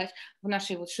родилась в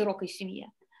нашей вот широкой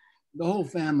семье. The whole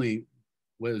family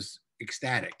was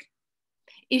ecstatic.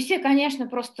 И все, конечно,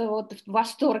 просто вот в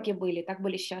восторге были, так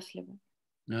были счастливы.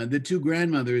 The 2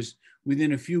 grandmothers,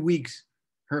 within a few weeks,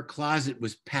 her closet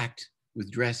was packed with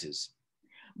dresses.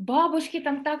 Бабушки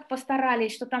там так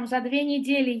постарались, что там за 2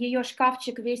 недели ее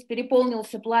шкафчик весь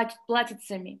переполнился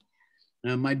платьицами.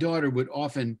 My daughter would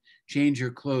often change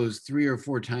her clothes 3 or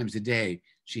 4 times a day.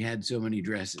 She had so many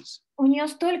dresses. У нее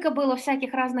столько было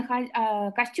всяких разных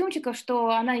костюмчиков, что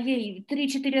она ей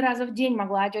 3-4 раза в день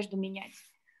могла одежду менять.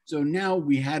 So now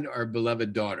we had our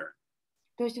beloved daughter.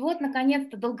 То есть вот,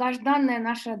 наконец-то, долгожданная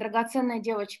наша драгоценная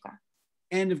девочка.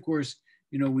 And of course,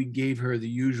 we gave her the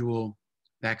usual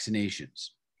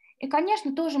vaccinations. И,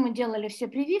 конечно, тоже мы делали все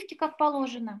прививки, как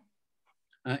положено.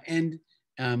 And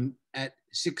at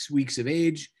 6 weeks of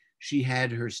age, she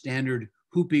had her standard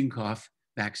whooping cough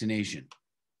vaccination.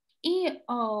 И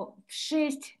в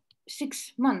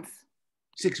 6 months.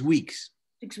 6 weeks.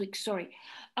 6 weeks, sorry.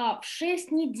 В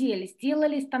 6 недель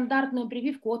сделали стандартную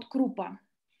прививку от крупа.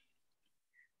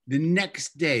 The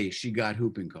next day, she got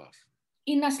whooping cough.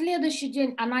 И на следующий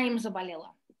день она им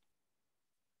заболела.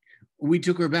 We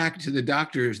took her back to the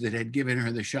doctors that had given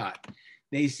her the shot.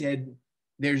 They said,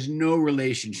 there's no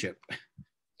relationship.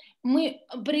 Мы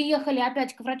приехали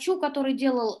опять к врачу, который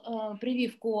делал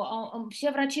прививку.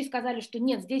 Все врачи сказали, что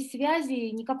нет, здесь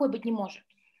связи никакой быть не может.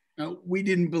 We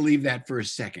didn't believe that for a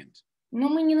second. Но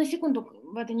мы ни на секунду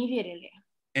в это не верили.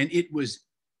 And it was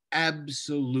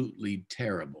absolutely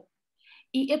terrible.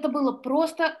 И это было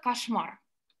просто кошмар.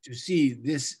 To see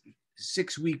this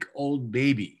 6-week-old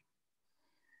baby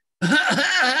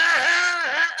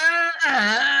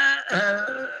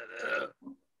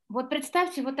Вот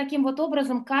представьте, вот таким вот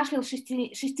образом кашлял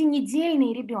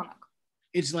 6-недельный ребенок.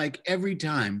 It's like every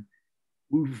time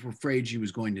we were afraid she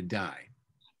was going to die.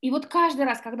 И вот каждый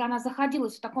раз, когда она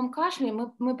заходилась в таком кашле,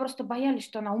 мы просто боялись,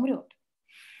 что она умрет.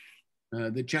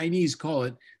 The Chinese call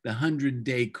it the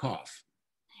 100-day cough.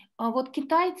 Вот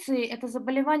китайцы это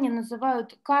заболевание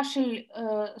называют кашель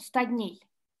 100 дней,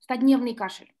 100-дневный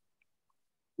кашель.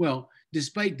 Well,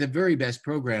 despite the very best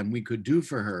program we could do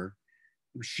for her,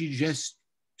 she just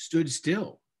stood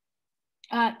still.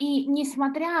 И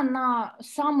несмотря на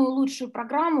самую лучшую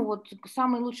программу, вот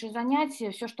самые лучшие занятия,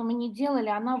 все, что мы не делали,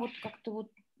 она вот как-то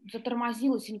вот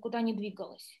затормозилась и никуда не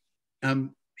двигалась.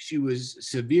 She was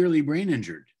severely brain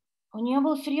injured. У нее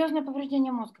было серьезное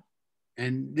повреждение мозга.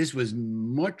 And this was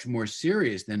much more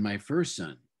serious than my first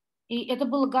son. И это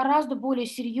была гораздо более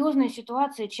серьезная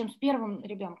ситуация, чем с первым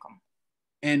ребенком.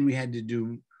 And we had to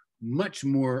do much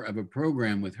more of a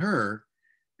program with her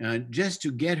just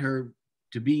to get her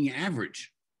to being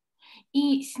average.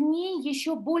 И с ней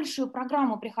еще большую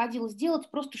программу приходилось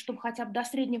делать, просто чтобы хотя бы до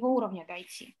среднего уровня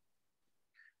дойти.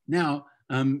 Now,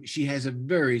 she has a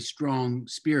very strong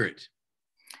spirit.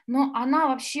 Но она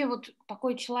вообще вот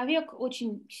такой человек,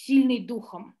 очень сильный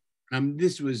духом.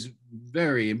 This was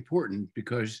very important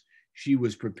because she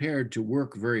was prepared to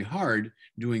work very hard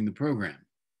doing the program.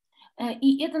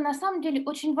 И это на самом деле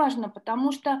очень важно,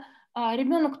 потому что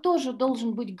ребенок тоже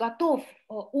должен быть готов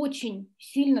очень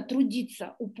сильно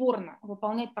трудиться, упорно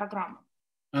выполнять программу.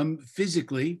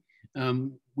 Physically,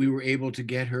 we were able to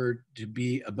get her to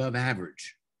be above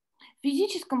average. В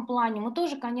физическом плане мы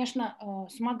тоже, конечно,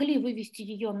 смогли вывести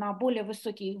ее на более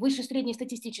высокий, выше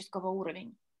среднестатистического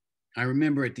уровня. I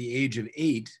remember at the age of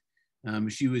 8,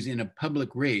 she was in a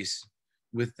public race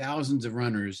with thousands of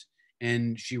runners,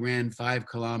 and she ran 5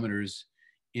 kilometers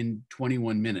in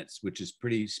 21 minutes, which is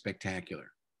pretty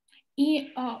spectacular.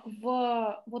 И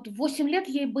вот 8 лет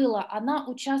ей было, она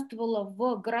участвовала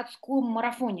в городском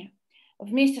марафоне.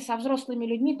 Вместе со взрослыми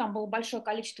людьми, там было большое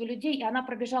количество людей, и она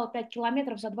пробежала 5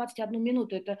 километров за 21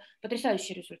 минуту. Это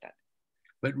потрясающий результат.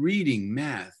 But reading,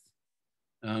 math,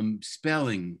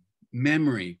 spelling,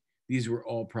 memory, these were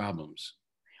all problems.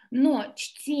 Но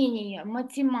чтение,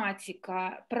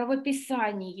 математика,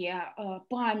 правописание,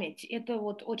 память — это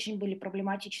вот очень были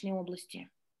проблематичные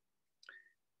области.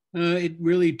 It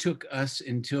really took us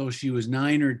until she was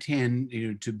 9 or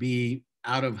 10, to be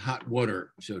out of hot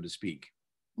water, so to speak.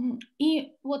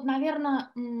 И вот, наверное,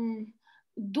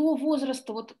 до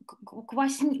возраста, вот к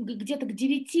 8, где-то к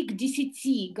 9, к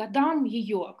 10 годам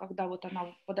ее, когда вот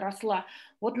она подросла,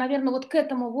 вот, наверное, вот к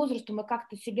этому возрасту мы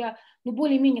как-то себя, ну,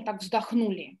 более-менее так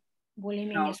вздохнули,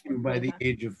 более-менее By the спокойно.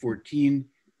 age of 14,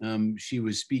 she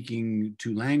was speaking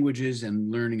 2 languages and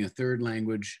learning a third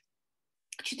language.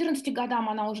 К 14 годам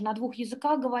она уже на 2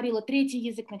 языках говорила, 3-й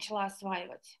язык начала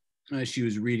осваивать. She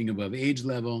was reading above age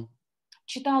level.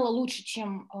 Читала лучше,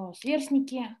 чем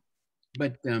сверстники.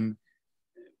 But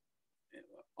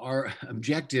our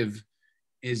objective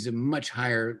is a much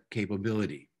higher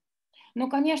capability. Но,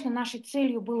 конечно, нашей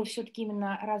целью было все-таки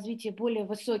именно развитие более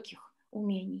высоких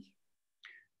умений.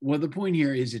 Well, the point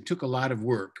here is it took a lot of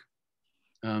work,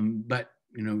 but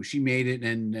she made it,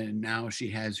 and now she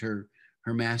has her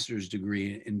master's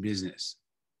degree in business.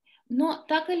 Но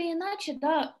так или иначе,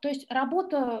 да, то есть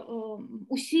работа,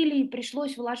 усилий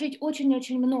пришлось вложить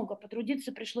очень-очень много,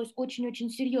 потрудиться пришлось очень-очень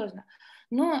серьезно.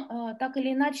 Но так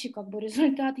или иначе, как бы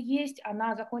результат есть,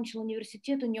 она закончила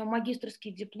университет, у нее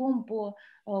магистерский диплом в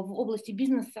области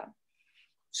бизнеса.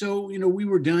 So, we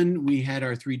were done. We had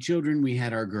our 3 children. We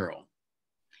had our girl.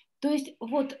 То есть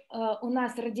вот у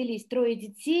нас родились 3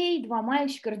 детей, 2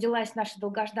 мальчика, родилась наша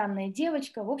долгожданная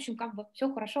девочка. В общем, как бы все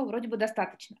хорошо, вроде бы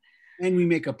достаточно. And we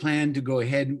make a plan to go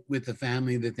ahead with the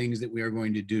family, the things that we are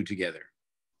going to do together.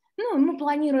 Ну, мы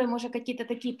планируем уже какие-то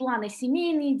такие планы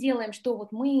семейные, делаем, что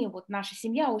вот мы, вот наша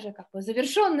семья уже как бы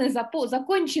завершенная,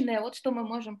 законченная, вот что мы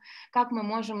можем, как мы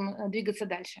можем двигаться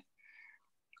дальше.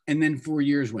 And then 4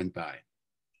 years went by.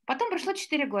 Потом прошло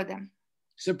 4 года.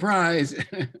 Surprise!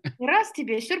 И раз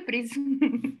тебе сюрприз.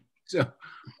 So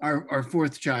our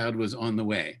fourth child was on the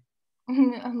way.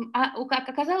 Как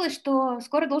оказалось, что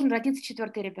скоро должен родиться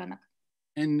 4-й ребенок.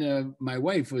 And my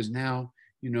wife was now,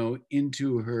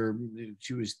 into her,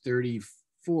 she was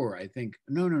 34, I think.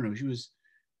 No,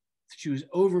 she was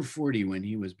over 40 when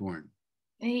he was born.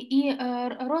 И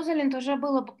Розалинд уже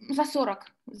было за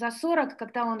 40,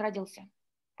 когда он родился,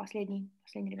 последний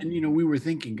ребенок. And, we were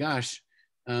thinking, gosh,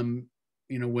 when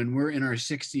we're in our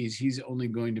 60s, he's only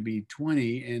going to be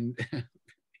 20 and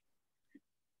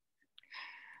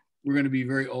we're going to be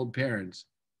very old parents.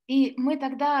 И мы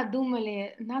тогда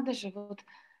думали, надо же, вот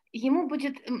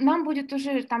нам будет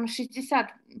уже там 60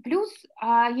 плюс,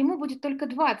 а ему будет только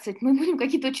 20. Мы будем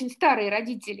какие-то очень старые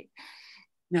родители.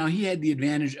 Now, he had the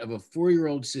advantage of a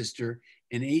 4-year-old sister,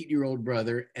 an 8-year-old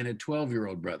brother, and a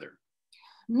 12-year-old brother.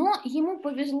 Но ему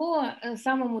повезло,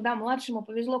 самому, младшему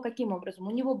повезло каким образом?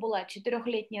 У него была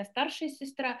 4-летняя старшая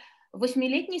сестра,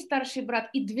 8-летний старший брат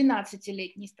и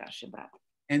 12-летний старший брат.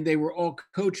 And they were all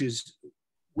coaches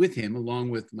with him, along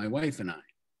with my wife and I.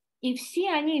 И все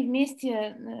они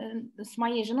вместе с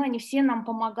моей женой, они все нам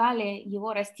помогали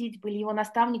его растить, были его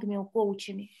наставниками,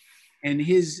 коучами. And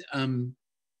his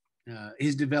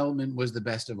development was the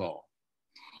best of all.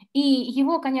 И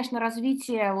его, конечно,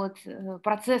 развитие,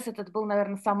 процесс этот был,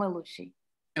 наверное, самый лучший.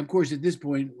 Of course, at this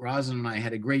point, Rosalind and I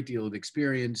had a great deal of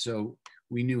experience, so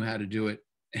we knew how to do it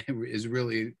as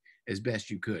really as best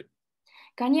you could.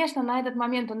 Конечно, на этот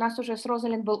момент у нас уже с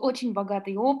Розалинд был очень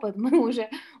богатый опыт, мы уже,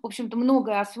 в общем-то,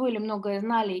 многое освоили, многое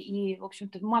знали и, в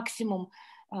общем-то, максимум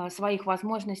своих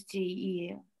возможностей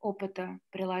и опыта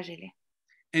приложили.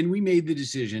 And we made the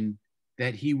decision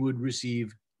that he would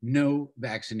receive no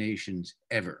vaccinations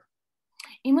ever.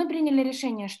 И мы приняли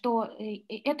решение, что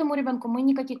этому ребенку мы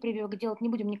никаких прививок делать не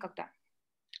будем никогда.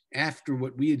 After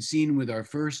what we had seen with our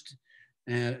first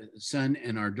son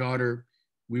and our daughter,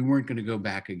 we weren't going to go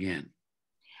back again.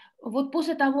 Вот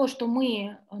после того, что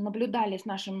мы наблюдали с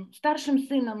нашим старшим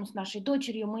сыном, с нашей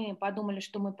дочерью, мы подумали,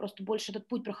 что мы просто больше этот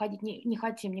путь проходить не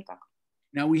хотим никак.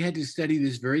 Now we had to study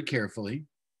this very carefully.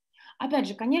 Опять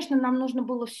же, конечно, нам нужно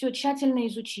было все тщательно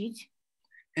изучить.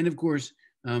 And of course,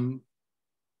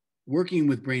 working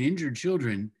with brain-injured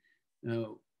children,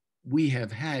 we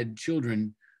have had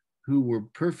children who were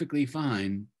perfectly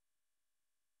fine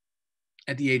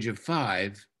at the age of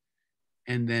 5,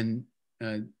 and then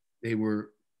they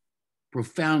were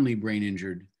profoundly brain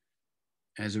injured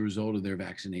as a result of their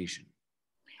vaccination.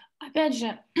 Опять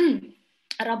же,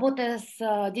 работая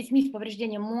с детьми с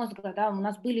повреждением мозга, у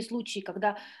нас были случаи,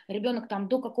 когда ребенок там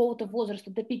до какого-то возраста,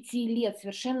 до 5 лет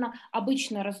совершенно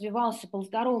обычно развивался, был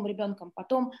здоровым ребенком,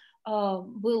 потом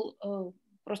был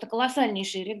просто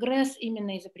колоссальнейший регресс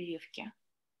именно из-за прививки.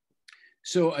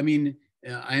 So, I mean,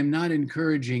 I am not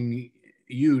encouraging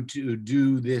you to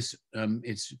do this.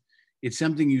 It's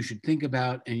something you should think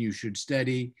about, and you should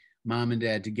study, mom and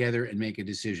dad together, and make a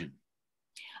decision.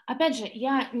 Опять же,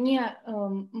 я не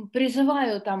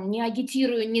призываю, не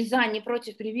агитирую ни за, ни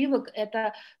против прививок.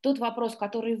 Это тот вопрос,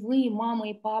 который вы, мама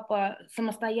и папа,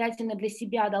 самостоятельно для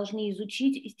себя должны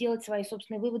изучить, и сделать свои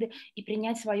собственные выводы и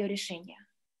принять свое решение.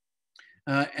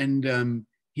 And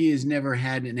he has never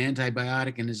had an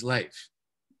antibiotic in his life.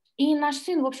 И наш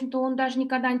сын, в общем-то, он даже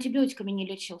никогда антибиотиками не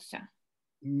лечился.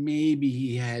 Maybe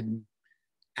he had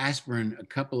aspirin a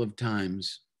couple of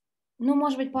times. Ну,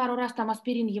 может быть, пару раз там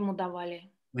аспирин ему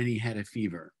давали. When he had a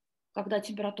fever. Когда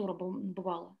температура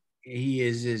бывала. He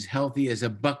is as healthy as a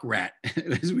buck rat,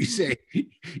 as we say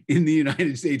in the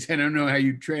United States. I don't know how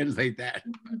you translate that.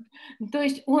 То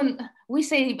есть we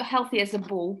say healthy as a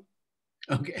bull.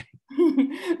 Okay.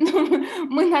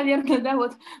 Мы, наверное,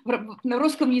 на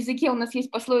русском языке у нас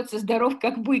есть пословица «здоров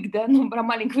как бык», но про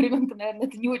маленького ребенка, наверное,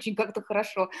 это не очень как-то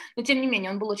хорошо. Но, тем не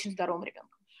менее, он был очень здоровым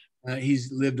ребенком. He's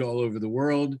lived all over the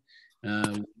world.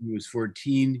 When he was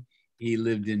 14, he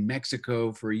lived in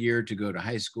Mexico for a year to go to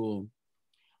high school.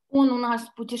 Он у нас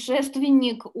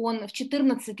путешественник, он в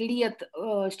 14 лет,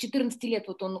 с 14 лет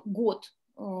он год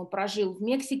прожил в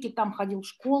Мексике, там ходил в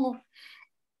школу.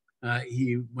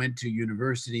 He went to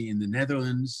university in the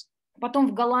Netherlands. Потом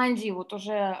в Голландии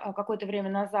уже какое-то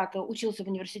время назад учился в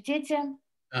университете.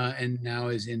 And now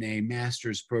is in a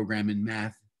master's program in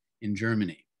math in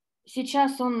Germany.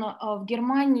 Сейчас он в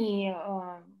Германии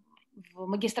в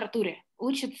магистратуре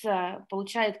учится,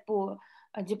 получает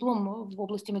диплом в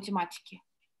области математики.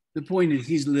 The point is,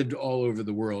 he's lived all over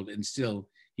the world, and still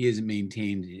he hasn't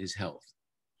maintained his health.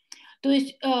 То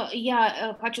есть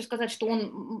я хочу сказать, что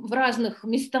он в разных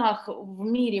местах в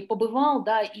мире побывал,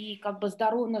 и на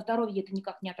здоровье это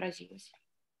никак не отразилось.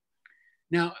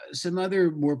 Now, some other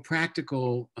more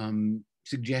practical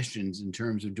suggestions in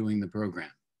terms of doing the program.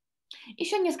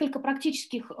 Еще несколько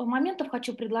практических моментов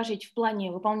хочу предложить в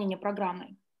плане выполнения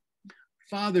программы.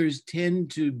 Fathers tend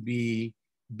to be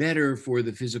better for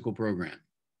the physical program.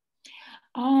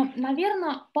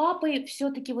 Наверное, папы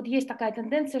все-таки вот есть такая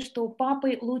тенденция, что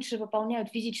папы лучше выполняют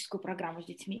физическую программу с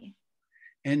детьми.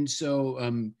 And so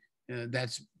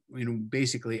that's,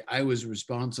 basically I was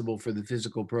responsible for the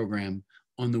physical program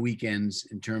on the weekends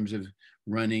in terms of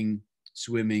running,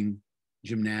 swimming,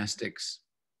 gymnastics,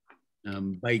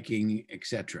 biking,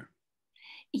 etc.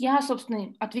 Я,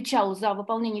 собственно, отвечала за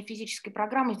выполнение физической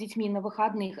программы с детьми на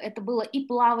выходных. Это было и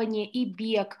плавание, и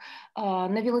бег,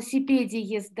 на велосипеде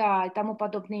езда и тому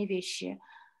подобные вещи.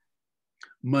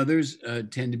 Mothers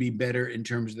tend to be better in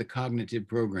terms of the cognitive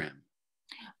program.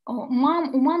 У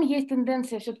мам есть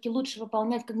тенденция все-таки лучше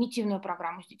выполнять когнитивную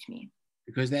программу с детьми.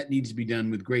 Because that needs to be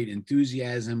done with great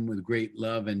enthusiasm, with great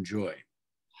love and joy.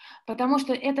 Потому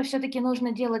что это все-таки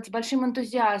нужно делать с большим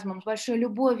энтузиазмом, с большой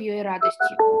любовью и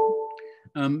радостью.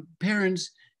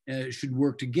 Parents should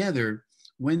work together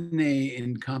when they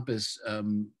encompass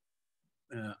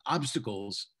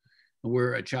obstacles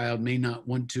where a child may not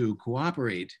want to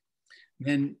cooperate.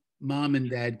 Then mom and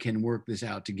dad can work this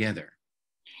out together.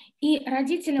 И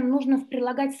родителям нужно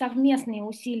прилагать совместные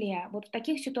усилия вот в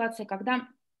таких ситуациях, когда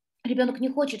ребенок не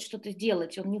хочет что-то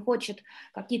сделать, он не хочет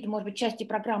какие-то, может быть, части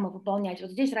программы выполнять.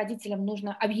 Вот здесь родителям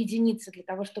нужно объединиться для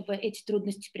того, чтобы эти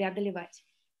трудности преодолевать.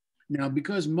 Now,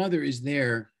 because mother is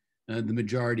there the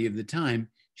majority of the time,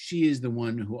 she is the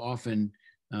one who often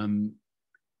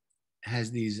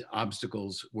has these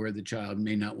obstacles where the child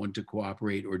may not want to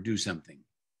cooperate or do something.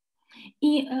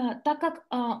 И так как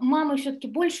мама все-таки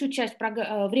большую часть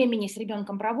времени с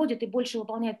ребенком проводит и больше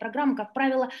выполняет программу, как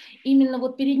правило, именно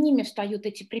вот перед ними встают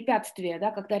эти препятствия,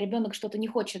 да, когда ребенок что-то не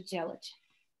хочет делать.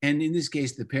 And in this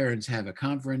case, the parents have a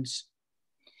conference.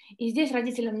 И здесь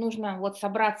родителям нужно вот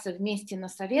собраться вместе на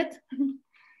совет,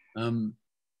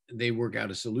 they work out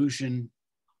a solution.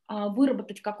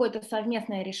 Выработать какое-то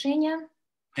совместное решение.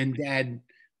 And dad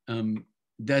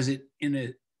does it in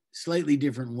a slightly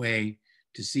different way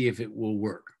to see if it will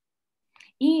work.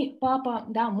 И папа,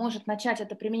 да, может начать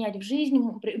это применять в жизни,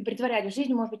 притворять в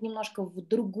жизни, может быть, немножко в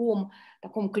другом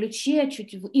таком ключе,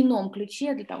 чуть в ином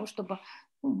ключе, для того, чтобы,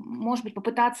 может быть,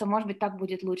 попытаться, может быть, так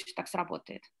будет лучше, так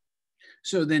сработает.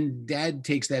 So then dad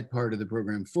takes that part of the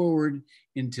program forward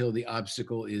until the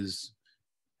obstacle is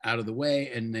out of the way,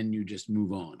 and then you just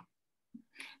move on.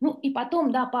 Ну и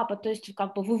потом, да, папа, то есть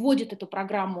как бы выводит эту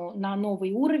программу на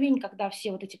новый уровень, когда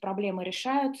все вот эти проблемы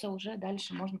решаются, уже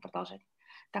дальше можно продолжать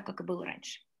так, как и было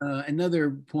раньше.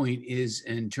 Another point is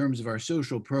in terms of our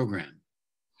social program.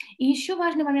 И еще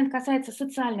важный момент касается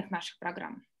социальных наших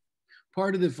программ.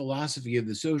 Part of the philosophy of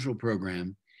the social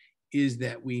program is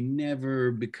that we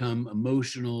never become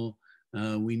emotional,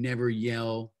 we never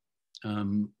yell,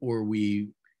 or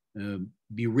we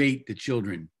berate the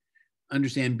children.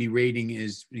 Understand berating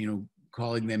is,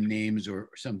 calling them names or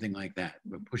something like that,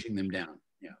 but pushing them down.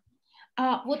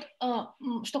 Yeah. Вот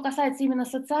что касается именно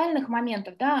социальных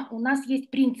моментов, да, у нас есть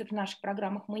принцип в наших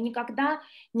программах. Мы никогда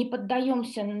не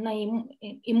поддаемся на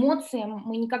эмоциям,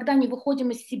 мы никогда не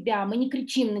выходим из себя, мы не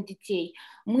кричим на детей,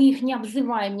 мы их не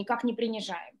обзываем, никак не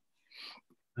принижаем.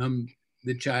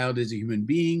 The child is a human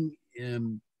being.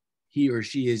 He or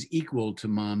she is equal to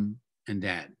mom and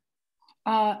dad.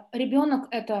 Ребенок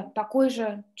 — это такой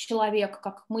же человек,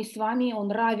 как мы с вами,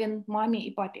 он равен маме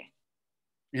и папе.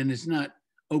 And it's not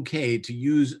okay to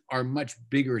use our much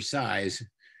bigger size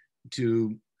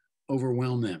to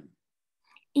overwhelm them.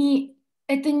 И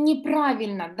это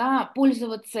неправильно, да,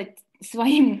 пользоваться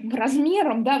своим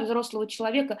размером, да, взрослого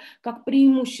человека как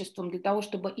преимуществом для того,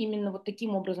 чтобы именно вот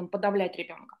таким образом подавлять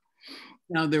ребенка.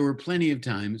 Now, there were plenty of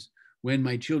times when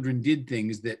my children did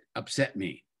things that upset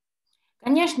me.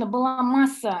 Конечно, была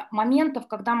масса моментов,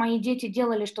 когда мои дети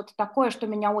делали что-то такое, что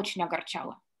меня очень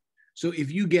огорчало. So if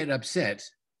you get upset,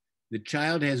 the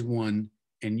child has won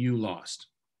and you lost.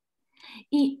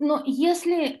 Но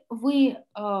если вы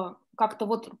как-то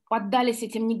вот поддались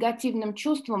этим негативным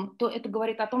чувствам, то это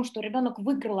говорит о том, что ребенок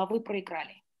выиграл, а вы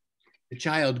проиграли. The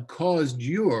child caused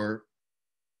your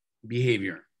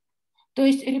behavior. То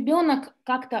есть ребенок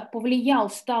как-то повлиял,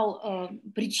 стал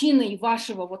причиной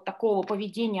вашего вот такого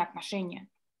поведения, отношения.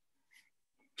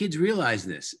 Kids realize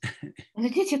this. Но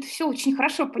дети это все очень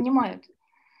хорошо понимают.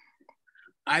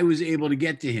 I was able to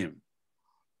get to him.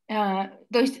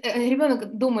 То есть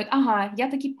ребенок думает, ага,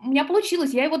 у меня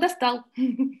получилось, я его достал.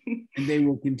 And they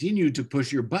will continue to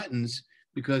push your buttons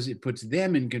because it puts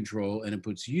them in control and it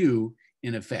puts you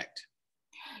in effect.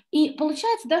 И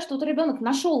получается, да, что вот ребенок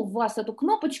нашел в вас эту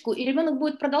кнопочку, и ребенок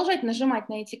будет продолжать нажимать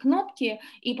на эти кнопки,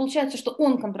 и получается, что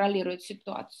он контролирует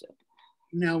ситуацию.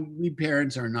 Now, we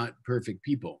parents are not perfect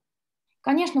people.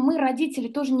 Конечно, мы, родители,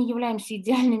 тоже не являемся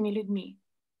идеальными людьми.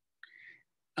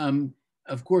 Um,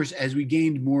 of course, as we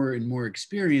gained more and more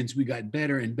experience, we got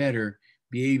better and better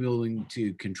be able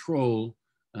to control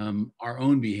our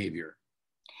own behavior.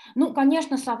 Ну,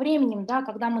 конечно, со временем, да,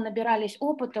 когда мы набирались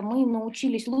опыта, мы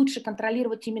научились лучше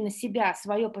контролировать именно себя,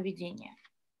 свое поведение.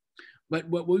 But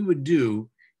what we would do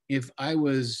if I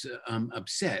was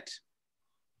upset,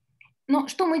 Но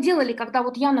что мы делали, когда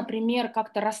вот я, например,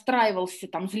 как-то расстраивался,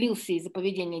 там, злился из-за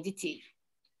поведения детей?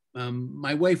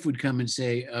 my wife would come and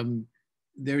say,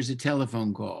 there's a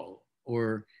telephone call,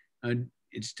 or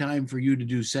it's time for you to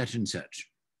do such and such.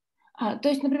 То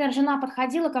есть, например, жена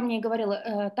подходила ко мне и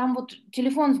говорила, там вот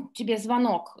телефон, тебе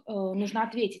звонок, нужно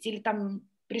ответить, или там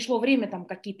пришло время там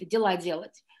какие-то дела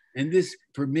делать. And this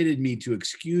permitted me to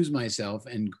excuse myself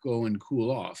and go and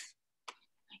cool off.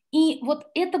 И вот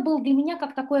это было для меня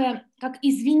как такое, как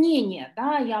извинение,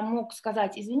 да, я мог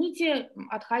сказать, извините,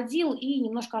 отходил и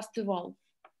немножко остывал.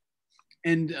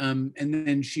 And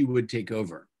then she would take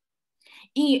over.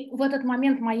 И в этот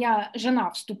момент моя жена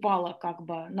вступала как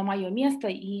бы на мое место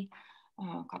и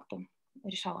как-то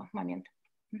решала момент.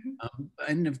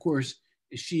 And of course,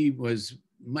 she was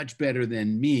much better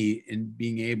than me in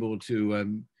being able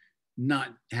to not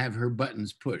have her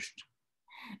buttons pushed.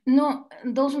 Но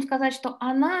должен сказать, что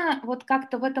она вот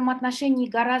как-то в этом отношении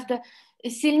гораздо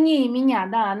сильнее меня,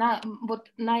 да, она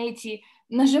вот на эти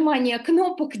нажимания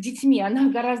кнопок детьми, она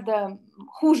гораздо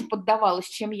хуже поддавалась,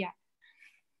 чем я.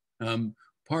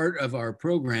 Part of our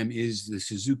program is the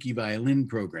Suzuki violin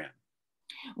program.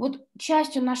 Вот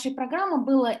частью нашей программы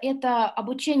было это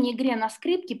обучение игре на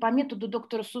скрипке по методу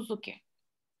доктора Сузуки.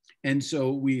 And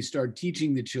so we start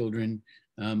teaching the children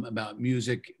about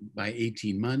music by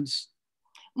 18 months.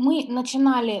 Мы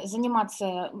начинали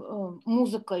заниматься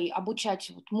музыкой,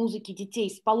 обучать вот музыке детей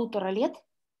с 1,5 лет.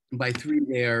 By 3,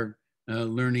 they are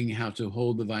learning how to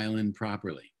hold the violin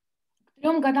properly. К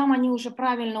 3 годам они уже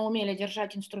правильно умели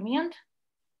держать инструмент.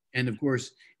 And of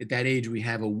course, at that age, we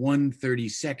have a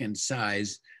 1/32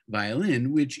 size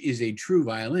violin, which is a true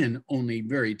violin, only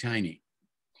very tiny.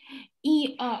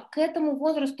 И к этому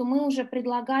возрасту мы уже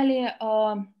предлагали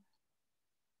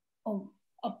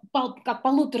как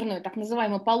полуторную, так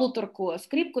называемую полуторку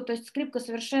скрипку, то есть скрипка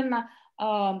совершенно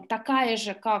такая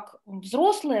же, как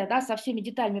взрослая, да, со всеми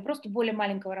деталями, просто более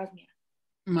маленького размера.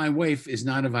 My wife is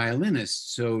not a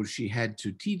violinist, so she had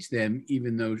to teach them,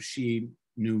 even though she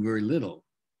knew very little,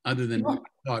 other than what was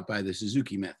taught by the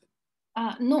Suzuki method.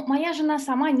 Но моя жена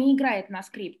сама не играет на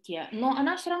скрипке, но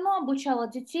она все равно обучала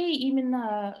детей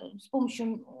именно с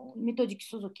помощью методики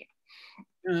Сузуки.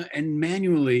 And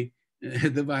manually,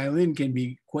 the violin can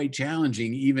be quite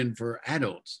challenging even for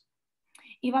adults.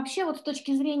 И вообще вот с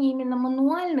точки зрения именно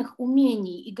мануальных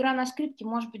умений, игра на скрипке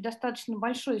может быть достаточно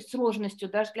большой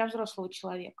сложностью даже для взрослого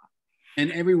человека.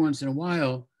 And every once in a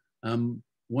while,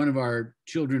 one of our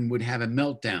children would have a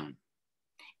meltdown.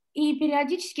 И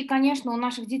периодически, конечно, у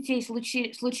наших детей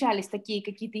случались такие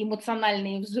какие-то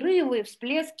эмоциональные взрывы,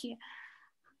 всплески.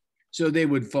 So they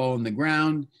would fall on the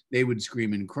ground, they would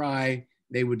scream and cry,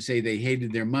 they would say they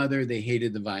hated their mother, they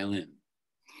hated the violin.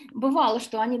 Бывало,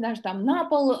 что они даже там на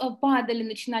пол падали,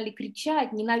 начинали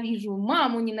кричать: ненавижу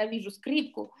маму, ненавижу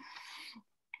скрипку.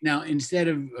 Now, instead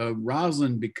of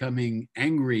Rosalind becoming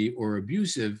angry or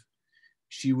abusive,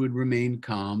 she would remain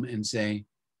calm and say,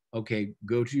 okay,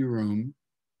 go to your room,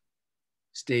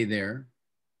 stay there.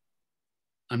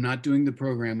 I'm not doing the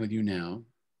program with you now.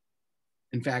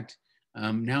 In fact,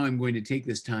 now I'm going to take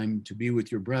this time to be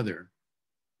with your brother.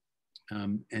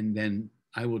 And then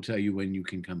I will tell you when you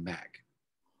can come back.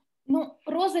 Ну,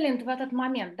 Розалинд в этот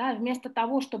момент, да, вместо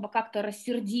того, чтобы как-то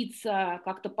рассердиться,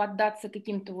 как-то поддаться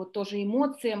каким-то вот тоже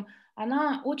эмоциям,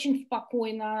 она очень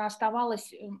спокойно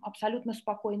оставалась, абсолютно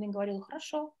спокойной, и говорила: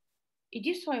 хорошо,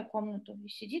 иди в свою комнату и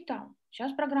сиди там.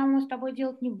 Сейчас программу мы с тобой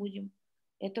делать не будем.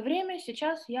 Это время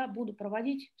сейчас я буду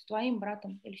проводить с твоим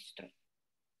братом или сестрой.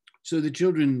 So the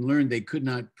children learned they could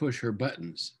not push her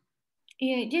buttons.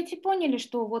 И дети поняли,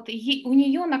 что вот у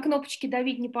нее на кнопочки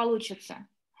давить не получится.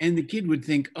 And the kid would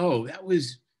think, oh, that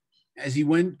was, as he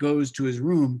goes to his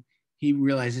room, he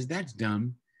realizes that's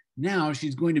dumb. Now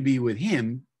she's going to be with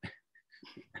him,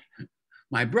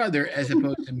 my brother, as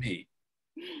opposed to me.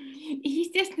 И,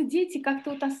 естественно, дети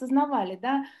как-то вот осознавали,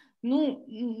 да,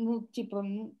 типа,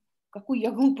 какую я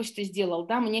глупость сделал,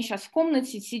 да, мне сейчас в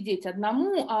комнате сидеть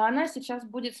одному, а она сейчас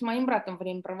будет с моим братом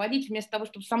время проводить, вместо того,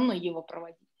 чтобы со мной его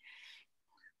проводить.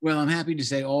 Well, I'm happy to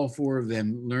say all 4 of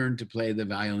them learned to play the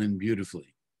violin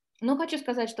beautifully. Но хочу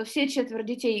сказать, что все 4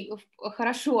 детей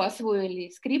хорошо освоили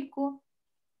скрипку.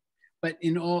 But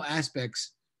in all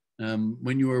aspects,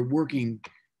 when you are working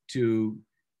to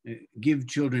give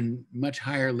children much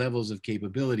higher levels of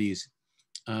capabilities,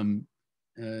 um,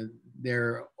 there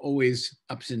are always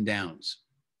ups and downs.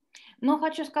 Но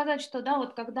хочу сказать, что да,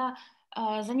 вот когда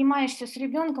занимаешься с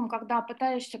ребенком, когда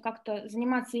пытаешься как-то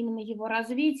заниматься именно его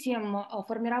развитием,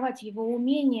 формировать его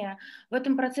умения, в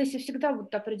этом процессе всегда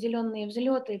будут определенные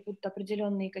взлеты, будут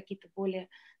определенные какие-то более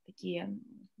такие,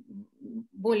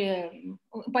 более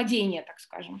падения, так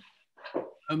скажем.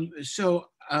 I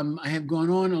have gone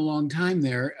on a long time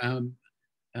there,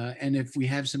 and if we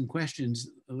have some questions,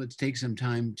 let's take some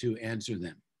time to answer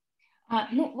them.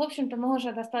 Ну, в общем-то, мы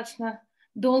уже достаточно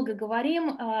долго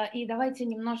говорим, и давайте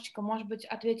немножечко, может быть,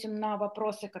 ответим на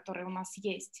вопросы, которые у нас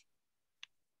есть.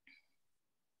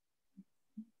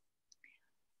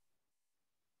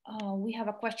 We have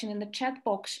a question in the chat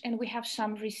box, and we have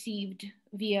some received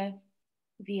via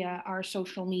our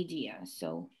social media.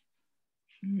 So,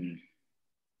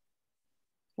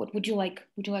 what would you like?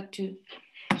 Would you like to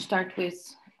start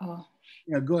with?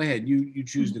 Yeah, go ahead. You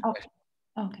choose the question.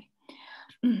 Okay.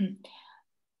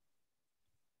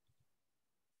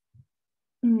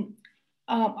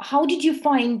 How did you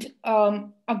find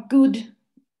a good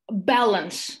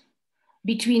balance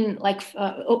between like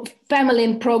family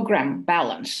and program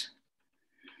balance?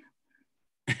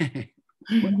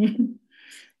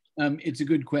 It's a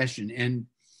good question. And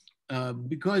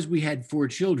because we had 4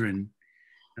 children,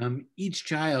 each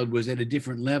child was at a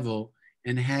different level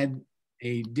and had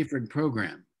a different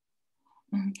program.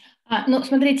 Ну,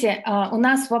 смотрите, у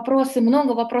нас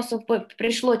много вопросов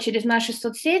пришло через наши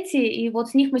соцсети, и вот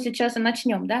с них мы сейчас и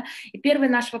начнем, да. И первый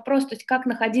наш вопрос, то есть как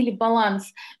находили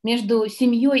баланс между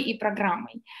семьей и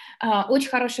программой. Очень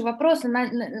хороший вопрос.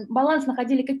 Баланс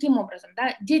находили каким образом,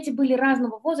 да? Дети были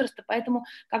разного возраста, поэтому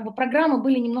как бы программы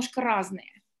были немножко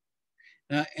разные.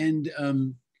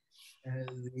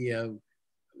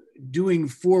 Doing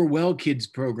 4 well kids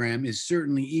program is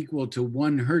certainly equal to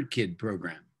 1 hurt kid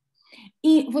program.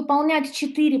 И выполнять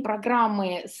 4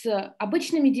 программы с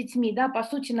обычными детьми, да, по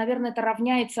сути, наверное, это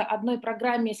равняется одной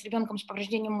программе с ребенком с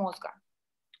повреждением мозга.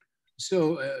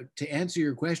 So to answer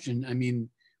your question, I mean,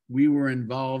 we were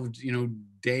involved,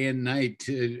 day and night,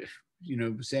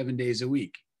 7 days a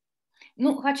week.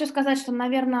 Ну, хочу сказать, что,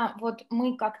 наверное, вот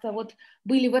мы как-то вот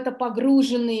были в это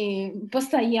погружены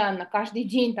постоянно, каждый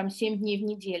день, там, 7 дней в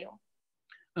неделю.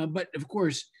 But of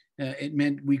course, it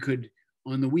meant we could,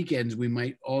 on the weekends, we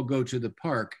might all go to the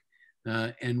park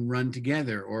and run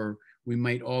together, or we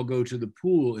might all go to the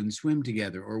pool and swim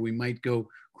together, or we might go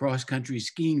cross-country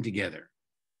skiing together.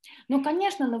 Ну,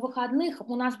 конечно, на выходных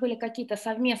у нас были какие-то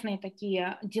совместные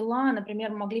такие дела,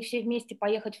 например, мы могли все вместе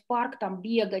поехать в парк, там,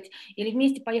 бегать, или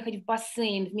вместе поехать в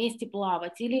бассейн, вместе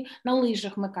плавать, или на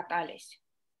лыжах мы катались.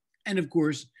 And of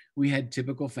course, we had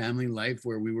typical family life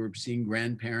where we were seeing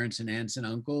grandparents and aunts and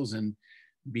uncles and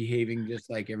behaving just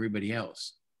like everybody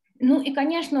else. Ну и,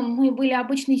 конечно, мы были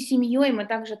обычной семьей, мы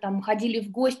также там ходили в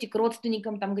гости к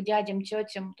родственникам, там, к дядям,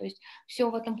 тетям, то есть все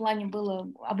в этом плане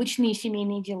было обычные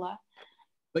семейные дела.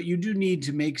 But you do need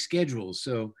to make schedules.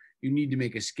 So you need to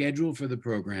make a schedule for the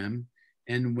program.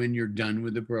 And when you're done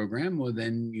with the program, well,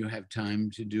 then you have time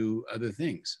to do other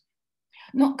things.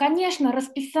 Ну, конечно,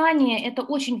 расписание – это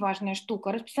очень важная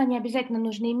штука. Расписание обязательно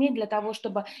нужно иметь для того,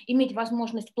 чтобы иметь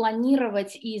возможность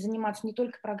планировать и заниматься не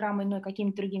только программой, но и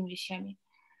какими-то другими вещами.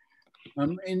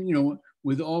 And,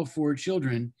 with all 4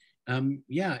 children,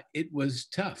 yeah, it was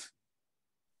tough.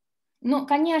 Ну,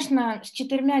 конечно, с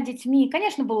 4 детьми,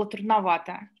 конечно, было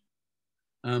трудновато.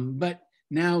 But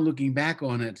now looking back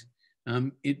on it,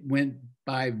 it went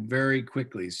by very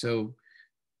quickly. So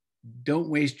don't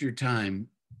waste your time.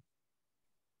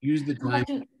 Use the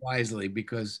time wisely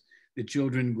because the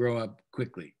children grow up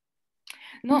quickly.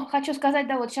 Но хочу сказать,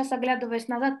 да, вот сейчас, оглядываясь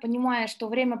назад, понимая, что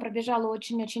время пробежало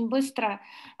очень-очень быстро,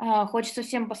 хочется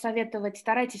всем посоветовать,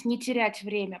 старайтесь не терять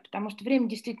время, потому что время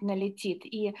действительно летит,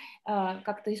 и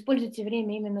как-то используйте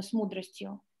время именно с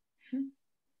мудростью.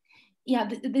 Yeah,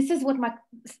 this is what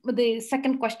the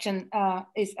second question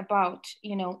is about,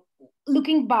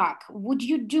 looking back, would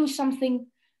you do something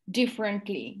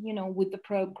differently, with the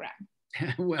program?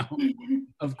 Well,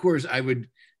 of course, I would.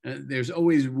 There's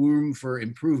always room for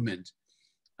improvement.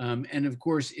 And of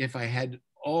course, if I had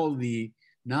all the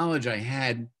knowledge I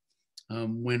had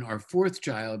when our 4th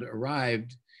child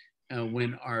arrived,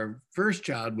 when our 1st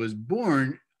child was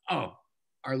born,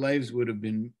 our lives would have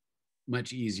been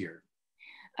much easier.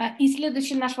 И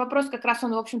следующий наш вопрос, как раз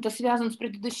он, в общем-то, связан с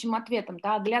предыдущим ответом,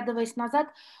 да, оглядываясь назад,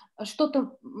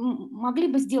 что-то могли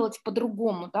бы сделать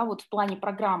по-другому, да, вот в плане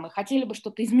программы, хотели бы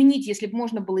что-то изменить, если бы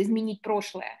можно было изменить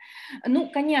прошлое.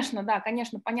 Ну, конечно, да,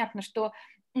 конечно, понятно, что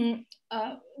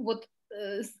вот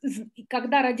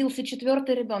когда родился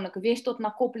четвертый ребенок, весь тот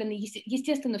накопленный,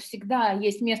 естественно, всегда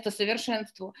есть место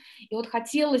совершенству. И вот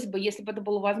хотелось бы, если бы это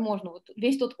было возможно, вот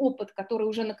весь тот опыт, который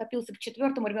уже накопился к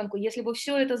четвертому ребенку, если бы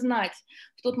все это знать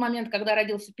в тот момент, когда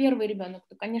родился первый ребенок,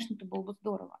 то, конечно, это было бы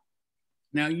здорово.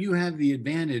 Now you have the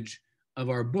advantage of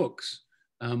our books,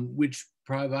 which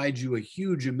provides you a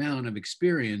huge amount of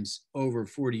experience over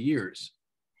 40 years.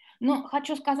 Но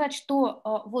хочу сказать, что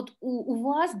вот у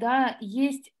вас, да,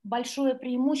 есть большое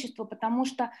преимущество, потому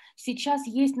что сейчас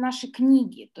есть наши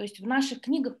книги. То есть в наших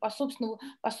книгах, по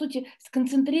сути,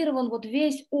 сконцентрирован вот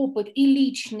весь опыт и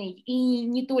личный, и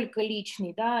не только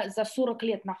личный, да, за 40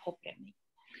 лет накопленный.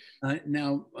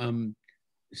 Now,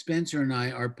 Spencer and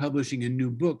I are publishing a new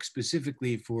book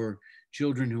specifically for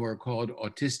children who are called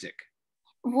autistic.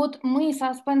 Вот мы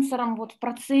со Спенсером вот в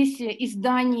процессе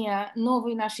издания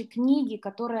новой нашей книги,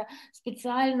 которая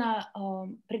специально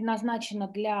предназначена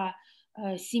для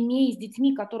семей с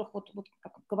детьми, которых вот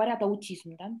как говорят,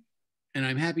 аутизм, да? And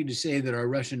I'm happy to say that our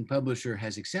Russian publisher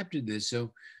has accepted this,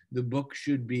 so the book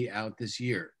should be out this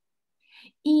year.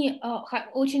 И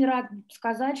очень рад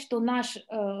сказать, что наш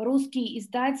русский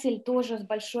издатель тоже с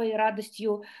большой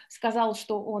радостью сказал,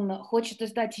 что он хочет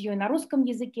издать ее и на русском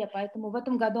языке, поэтому в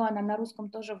этом году она на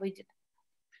русском тоже выйдет.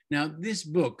 Now, this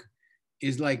book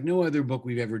is like no other book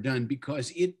we've ever done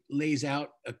because it lays out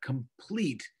a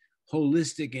complete,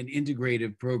 holistic, and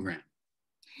integrative program.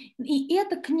 И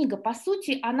эта книга, по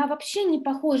сути, она вообще не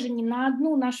похожа ни на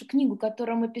одну нашу книгу,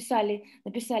 которую мы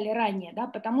написали ранее, да,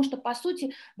 потому что, по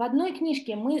сути, в одной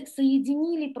книжке мы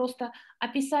соединили, просто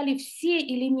описали все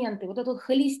элементы, вот этот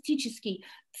холистический,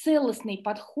 целостный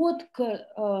подход к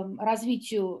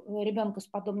развитию ребенка с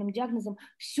подобным диагнозом.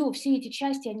 Все эти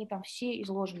части, они там все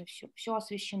изложены, все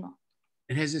освещено.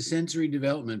 It has a sensory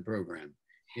development program.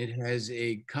 It has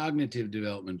a cognitive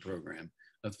development program,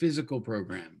 a physical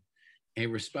program, a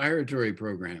respiratory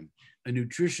program, a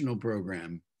nutritional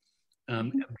program, a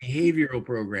behavioral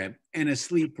program, and a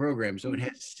sleep program. So it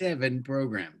has 7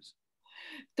 programs.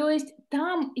 То есть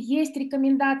там есть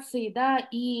рекомендации, да,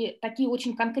 и такие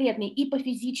очень конкретные и по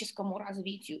физическому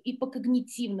развитию, и по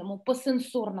когнитивному, по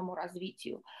сенсорному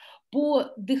развитию,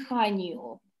 по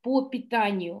дыханию, по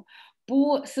питанию,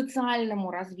 по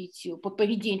социальному развитию, по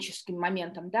поведенческим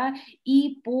моментам, да,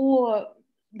 и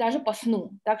даже по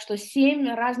сну. Так что 7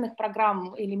 разных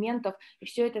программ, элементов, и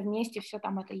все это вместе, все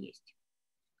там это есть.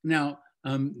 Now,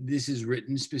 this is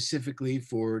written specifically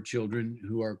for children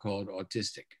who are called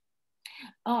autistic.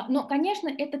 Но, конечно,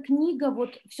 эта книга,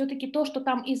 вот все-таки то, что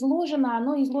там изложено,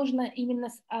 оно изложено именно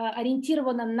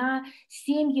ориентировано на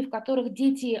семьи, в которых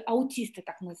дети аутисты,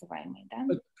 так называемые. Да?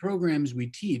 But the programs we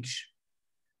teach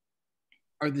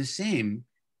are the same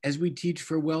as we teach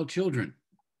for well children.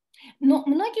 Но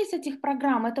многие из этих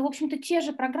программ, это, в общем-то, те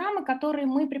же программы, которые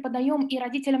мы преподаем и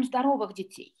родителям здоровых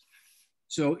детей.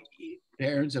 So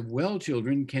parents of well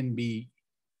children can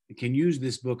use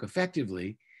this book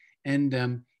effectively. And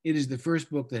it is the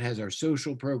first book that has our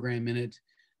social program in it,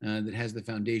 that has the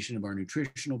foundation of our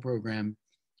nutritional program,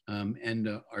 and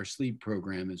our sleep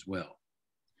program as well.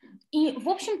 И, в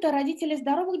общем-то, родители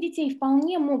здоровых детей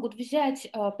вполне могут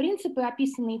взять принципы,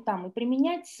 описанные там, и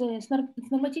применять с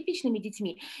нормотипичными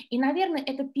детьми. И, наверное,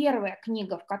 это первая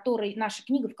книга, наша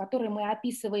книга, в которой мы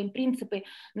описываем принципы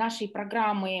нашей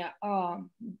программы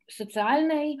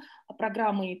социальной,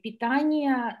 программы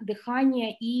питания,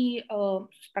 дыхания и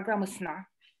программы сна.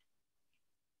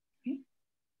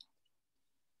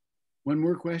 One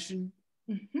more question?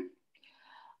 Mm-hmm.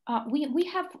 We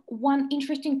have one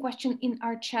interesting question in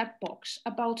our chat box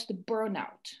about the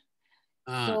burnout.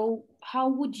 So how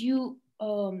would you,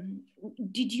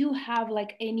 did you have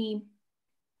like any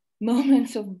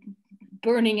moments of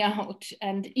burning out?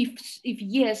 And if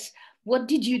yes, what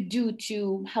did you do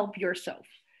to help yourself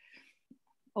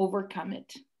overcome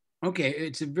it? Okay,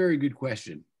 it's a very good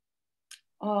question.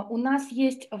 У нас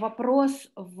есть вопрос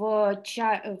в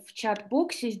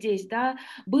чат-боксе здесь, да,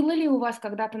 было ли у вас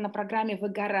когда-то на программе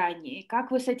выгорание?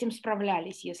 Как вы с этим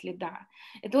справлялись, если да?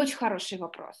 Это очень хороший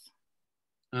вопрос.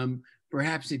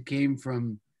 Perhaps it came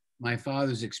from my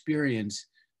father's experience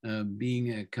being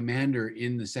a commander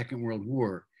in the Second World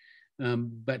War.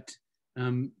 But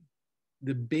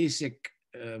the basic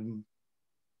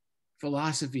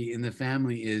philosophy in the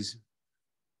family is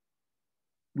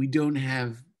we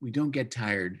don't get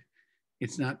tired.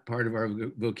 It's not part of our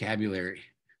vocabulary.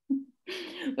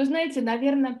 Вы знаете,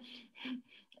 наверное,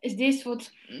 Здесь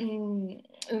вот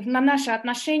на наши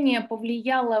отношения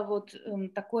повлияло вот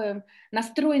такой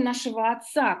настрой нашего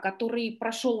отца, который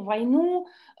прошел войну,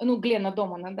 ну, Глена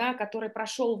Домана, да, который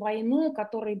прошел войну,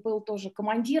 который был тоже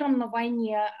командиром на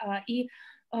войне,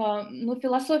 ну,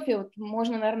 философия вот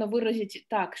можно, наверное, выразить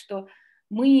так, что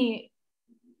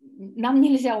нам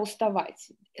нельзя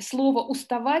уставать. Слова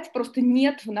 «уставать» просто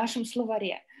нет в нашем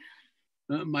словаре.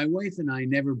 My wife and I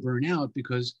never burn out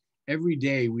because every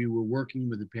day we were working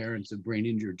with the parents of brain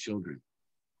injured children.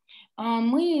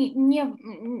 Мы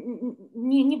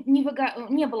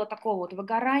не было такого вот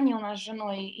выгорания у нас с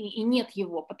женой, и нет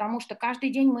его, потому что каждый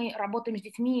день мы работаем с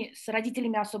детьми, с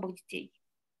родителями особых детей.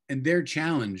 And their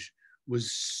challenge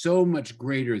was so much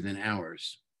greater than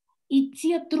ours. И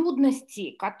те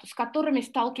трудности, с которыми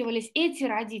сталкивались эти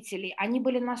родители, они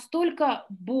были настолько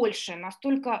больше,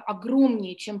 настолько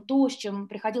огромнее, чем то, с чем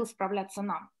приходилось справляться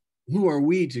нам. Who are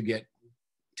we to get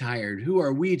tired? Who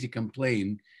are we to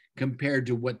complain compared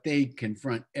to what they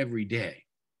confront every day?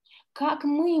 Как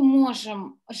мы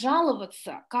можем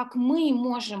жаловаться, как мы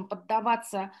можем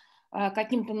поддаваться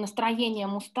каким-то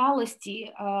настроениям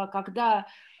усталости, когда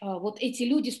вот эти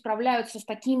люди справляются с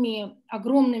такими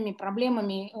огромными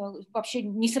проблемами, вообще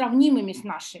несравнимыми с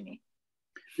нашими.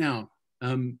 Now,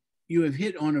 you have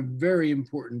hit on a very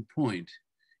important point.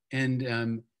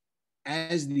 And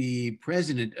as the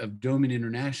president of Doman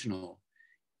International,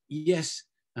 yes,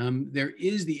 there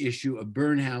is the issue of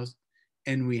burnout,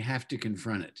 and we have to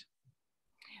confront it.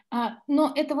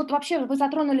 Но это вот вообще вы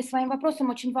затронули своим вопросом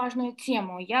очень важную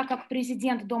тему. Я как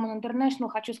президент Дома International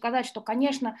хочу сказать, что,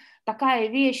 конечно, такая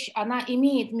вещь, она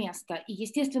имеет место. И,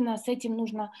 естественно, с этим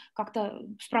нужно как-то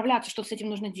справляться, что с этим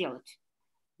нужно делать.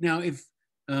 Now, if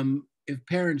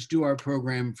parents do our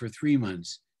program for 3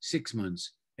 months, 6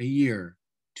 months, a year,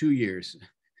 2 years,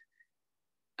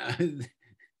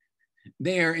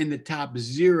 they are in the top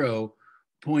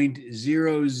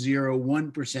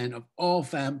 0.001% of all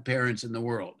parents in the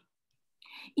world.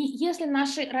 И если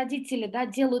наши родители, да,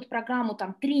 делают программу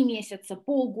там 3 месяца,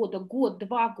 полгода, год,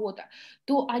 2 года,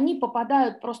 то они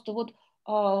попадают просто вот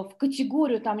в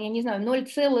категорию, там, я не знаю,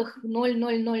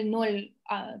 0,0000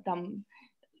 там,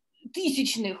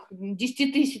 тысячных,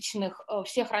 десятитысячных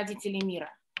всех родителей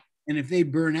мира. And if they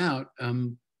burn out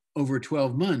over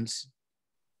 12 months,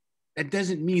 that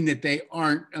doesn't mean that they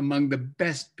aren't among the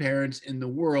best parents in the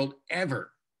world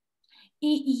ever. И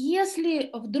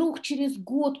если вдруг через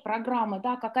год программы,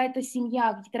 да, какая-то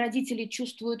семья, какие-то родители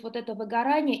чувствуют вот это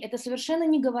выгорание, это совершенно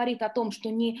не говорит о том, что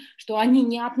они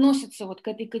не относятся вот к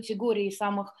этой категории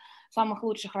самых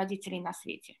лучших родителей на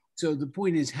свете. So the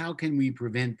point is, how can we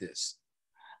prevent this?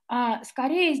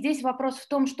 Скорее здесь вопрос в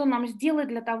том, что нам сделать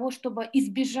для того, чтобы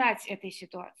избежать этой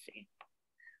ситуации.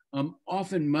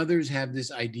 Often mothers have this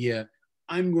idea,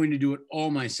 I'm going to do it all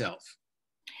myself.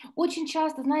 Очень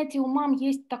часто, знаете, у мам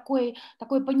есть такое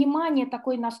понимание,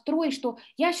 такой настрой, что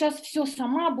я сейчас все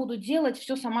сама буду делать,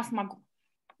 все сама смогу.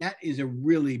 That is a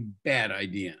really bad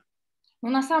idea. Но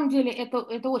на самом деле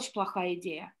это очень плохая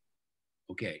идея.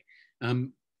 Okay.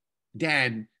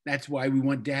 Dad, that's why we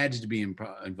want dads to be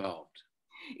involved.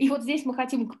 И вот здесь мы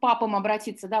хотим к папам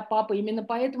обратиться, да, папа, именно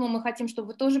поэтому мы хотим, чтобы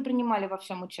вы тоже принимали во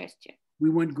всем участие.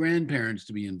 We want grandparents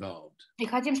to be involved. И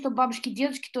хотим, чтобы бабушки,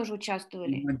 дедушки тоже We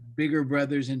участвовали. want bigger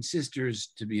brothers and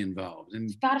sisters to be involved. And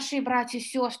Старшие братья и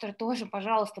сестры тоже,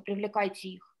 пожалуйста, привлекайте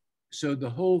их. so the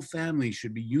whole family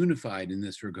should be unified in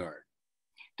this regard.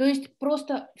 То есть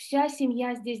просто вся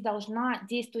семья здесь должна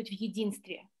действовать в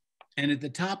единстве. And at the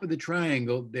top of the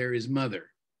triangle, there is mother.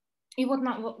 И вот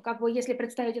как бы если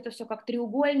представить это все как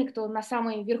треугольник, то на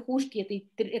самой верхушке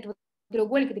этого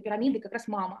треугольника, этой пирамиды как раз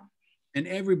мама. And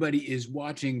everybody is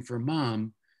watching for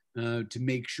mom to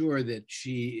make sure that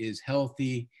she is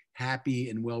healthy, happy,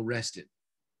 and well rested.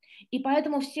 И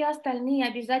поэтому все остальные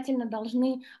обязательно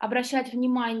должны обращать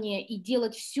внимание и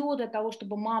делать все для того,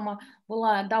 чтобы мама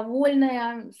была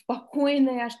довольная,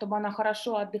 спокойная, чтобы она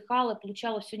хорошо отдыхала,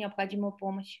 получала всю необходимую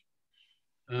помощь.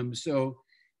 So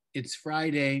it's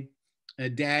Friday.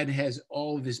 Dad has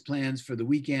all of his plans for the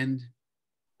weekend.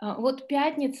 Вот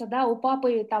пятница, да, у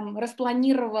папы там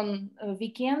распланирован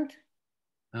уикенд.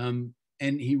 And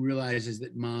he realizes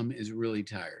that mom is really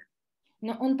tired.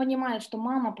 Но он понимает, что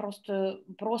мама просто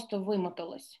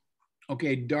вымоталась.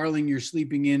 Okay, darling, you're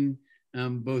sleeping in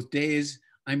both days.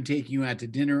 I'm taking you out to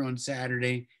dinner on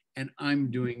Saturday, and I'm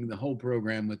doing the whole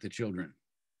program with the children.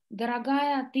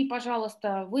 Дорогая, ты,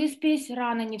 пожалуйста, выспись,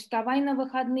 рано не вставай на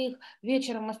выходных,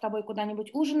 вечером мы с тобой куда-нибудь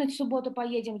ужинать в субботу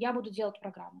поедем, я буду делать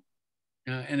программу.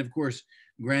 And of course,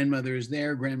 grandmother is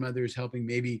there. Grandmother is helping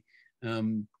maybe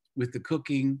with the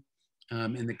cooking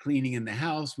and the cleaning in the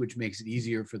house, which makes it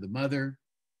easier for the mother.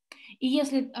 И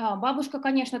если бабушка,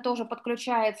 конечно, тоже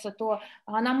подключается, то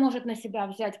она может на себя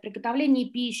взять приготовление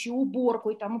пищи, уборку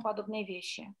и тому подобные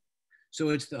вещи. So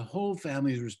it's the whole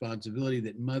family's responsibility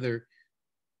that mother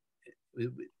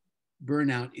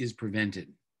burnout is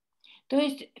prevented. То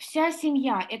есть вся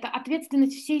семья, это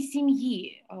ответственность всей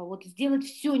семьи, вот сделать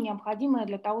все необходимое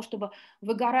для того, чтобы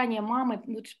выгорание мамы,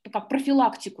 ну, как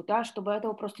профилактику, да, чтобы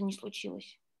этого просто не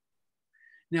случилось.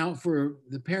 Now, for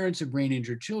the parents of brain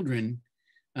injured children,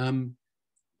 um,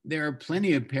 there are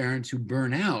plenty of parents who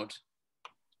burn out,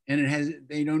 and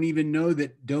they don't even know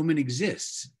that Doman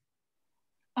exists.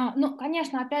 Ну,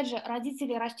 конечно, опять же,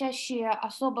 родители, растящие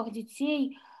особых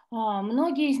детей,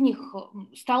 многие из них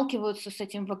сталкиваются с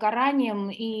этим выгоранием,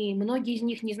 и многие из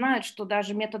них не знают, что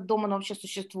даже метод Домана вообще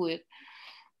существует.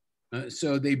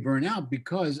 So they burn out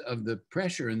because of the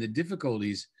pressure and the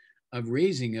difficulties of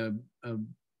raising a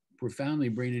profoundly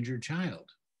brain injured child.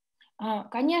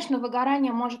 Конечно,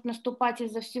 выгорание может наступать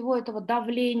из-за всего этого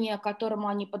давления, которому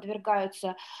они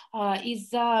подвергаются,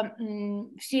 из-за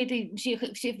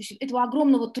этого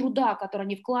огромного труда, который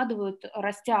они вкладывают,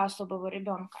 растя особого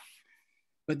ребенка.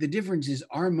 But the difference is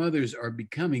our mothers are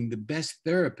becoming the best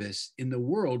therapists in the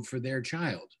world for their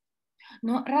child.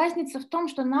 Но разница в том,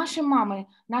 что наши мамы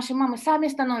сами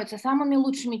становятся самыми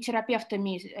лучшими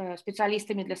терапевтами,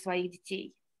 специалистами для своих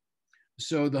детей.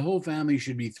 So the whole family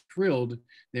should be thrilled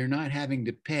they're not having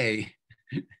to pay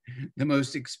the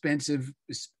most expensive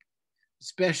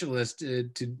specialist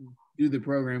to do the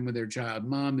program with their child.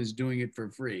 Mom is doing it for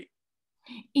free.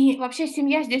 И вообще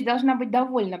семья здесь должна быть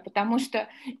довольна, потому что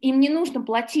им не нужно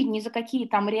платить ни за какие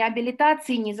там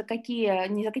реабилитации, ни за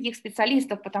каких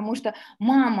специалистов, потому что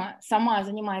мама сама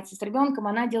занимается с ребенком,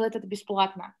 она делает это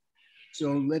бесплатно.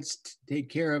 So let's take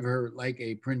care of her like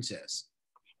a princess.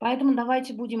 Поэтому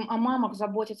давайте будем о мамах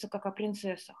заботиться как о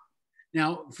принцессах.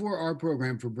 Now, for our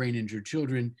program for brain injured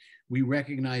children, we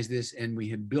recognize this and we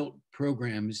have built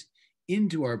programs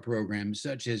into our program,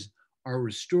 such as our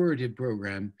restorative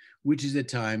program, which is a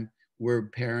time where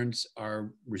parents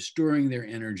are restoring their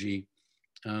energy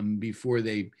before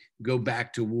they go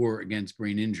back to war against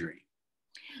brain injury.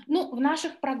 Ну, в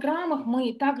наших программах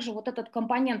мы также вот этот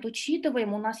компонент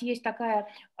учитываем. У нас есть такая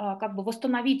как бы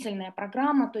восстановительная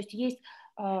программа, то есть есть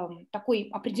такой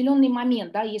определенный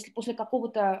момент, да, если после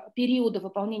какого-то периода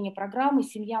выполнения программы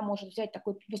семья может взять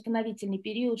такой восстановительный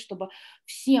период, чтобы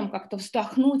всем как-то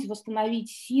вздохнуть,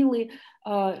 восстановить силы,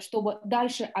 чтобы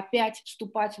дальше опять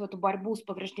вступать в эту борьбу с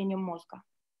повреждением мозга.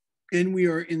 And we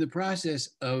are in the process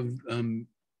of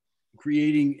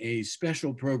creating a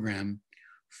special program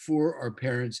for our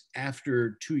parents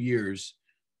after 2 years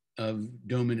of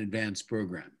Doman Advanced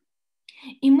program.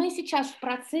 И мы сейчас в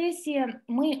процессе,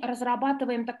 мы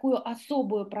разрабатываем такую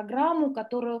особую программу,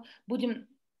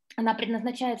 она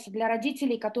предназначается для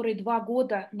родителей, которые 2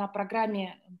 года на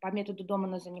программе по методу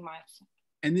Домана занимаются.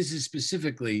 And this is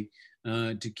specifically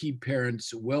to keep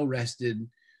parents well rested,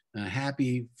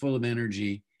 happy, full of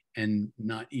energy, and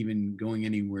not even going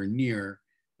anywhere near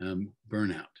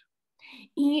burnout.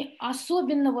 И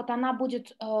особенно вот она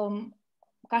будет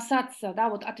касаться, да,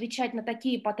 вот отвечать на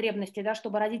такие потребности, да,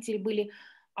 чтобы родители были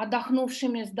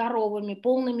отдохнувшими, здоровыми,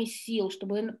 полными сил,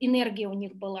 чтобы энергия у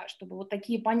них была, чтобы вот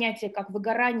такие понятия, как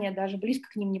выгорание, даже близко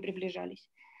к ним не приближались.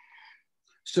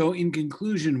 So in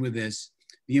conclusion with this,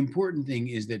 the important thing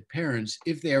is that parents,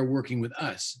 if they are working with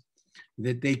us,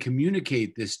 that they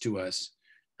communicate this to us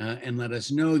and let us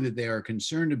know that they are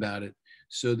concerned about it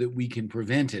so that we can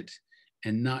prevent it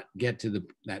and not get to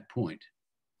that point.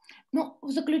 Ну, в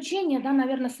заключение, да,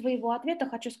 наверное, своего ответа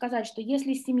хочу сказать, что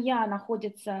если семья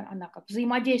находится, она как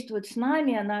взаимодействует с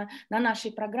нами, она на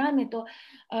нашей программе, то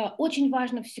очень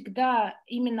важно всегда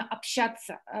именно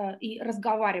общаться и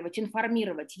разговаривать,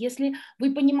 информировать. Если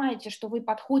вы понимаете, что вы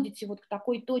подходите вот к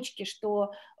такой точке,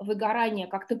 что выгорание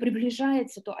как-то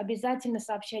приближается, то обязательно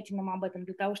сообщайте нам об этом,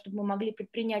 для того, чтобы мы могли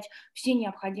предпринять все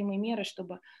необходимые меры,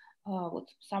 чтобы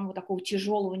вот самого такого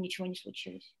тяжелого ничего не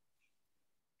случилось.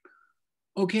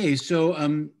 Okay, so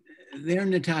there,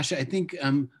 Natasha, I think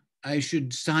I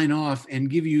should sign off and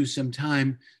give you some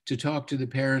time to talk to the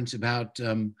parents about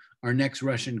our next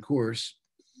Russian course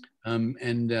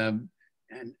and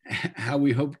how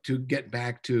we hope to get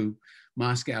back to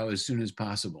Moscow as soon as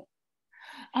possible.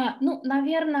 Ну,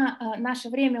 наверное, наше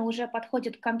время уже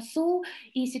подходит к концу,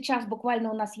 и сейчас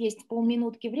буквально у нас есть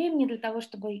полминутки времени для того,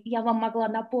 чтобы я вам могла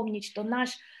напомнить, что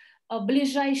наш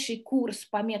ближайший курс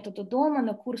по методу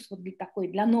Домана, курс вот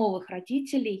для новых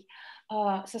родителей,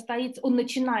 он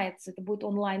начинается, это будет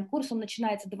онлайн-курс, он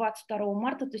начинается 22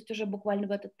 марта, то есть уже буквально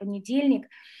в этот понедельник,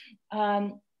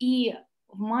 и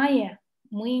в мае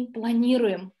мы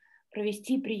планируем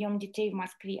провести прием детей в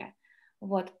Москве.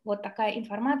 Вот такая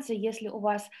информация. Если у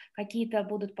вас какие-то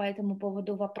будут по этому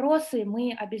поводу вопросы,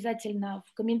 мы обязательно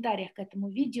в комментариях к этому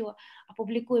видео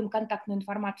опубликуем контактную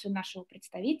информацию нашего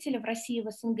представителя в России,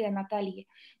 в СНГ, Натальи,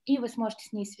 и вы сможете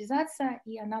с ней связаться,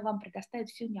 и она вам предоставит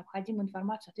всю необходимую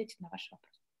информацию, ответит на ваши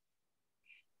вопросы.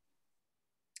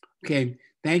 Okay,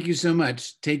 thank you so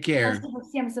much. Take care. Спасибо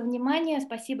всем за внимание,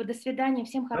 спасибо, до свидания,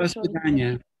 всем До хорошего дня.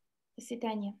 свидания. До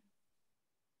свидания.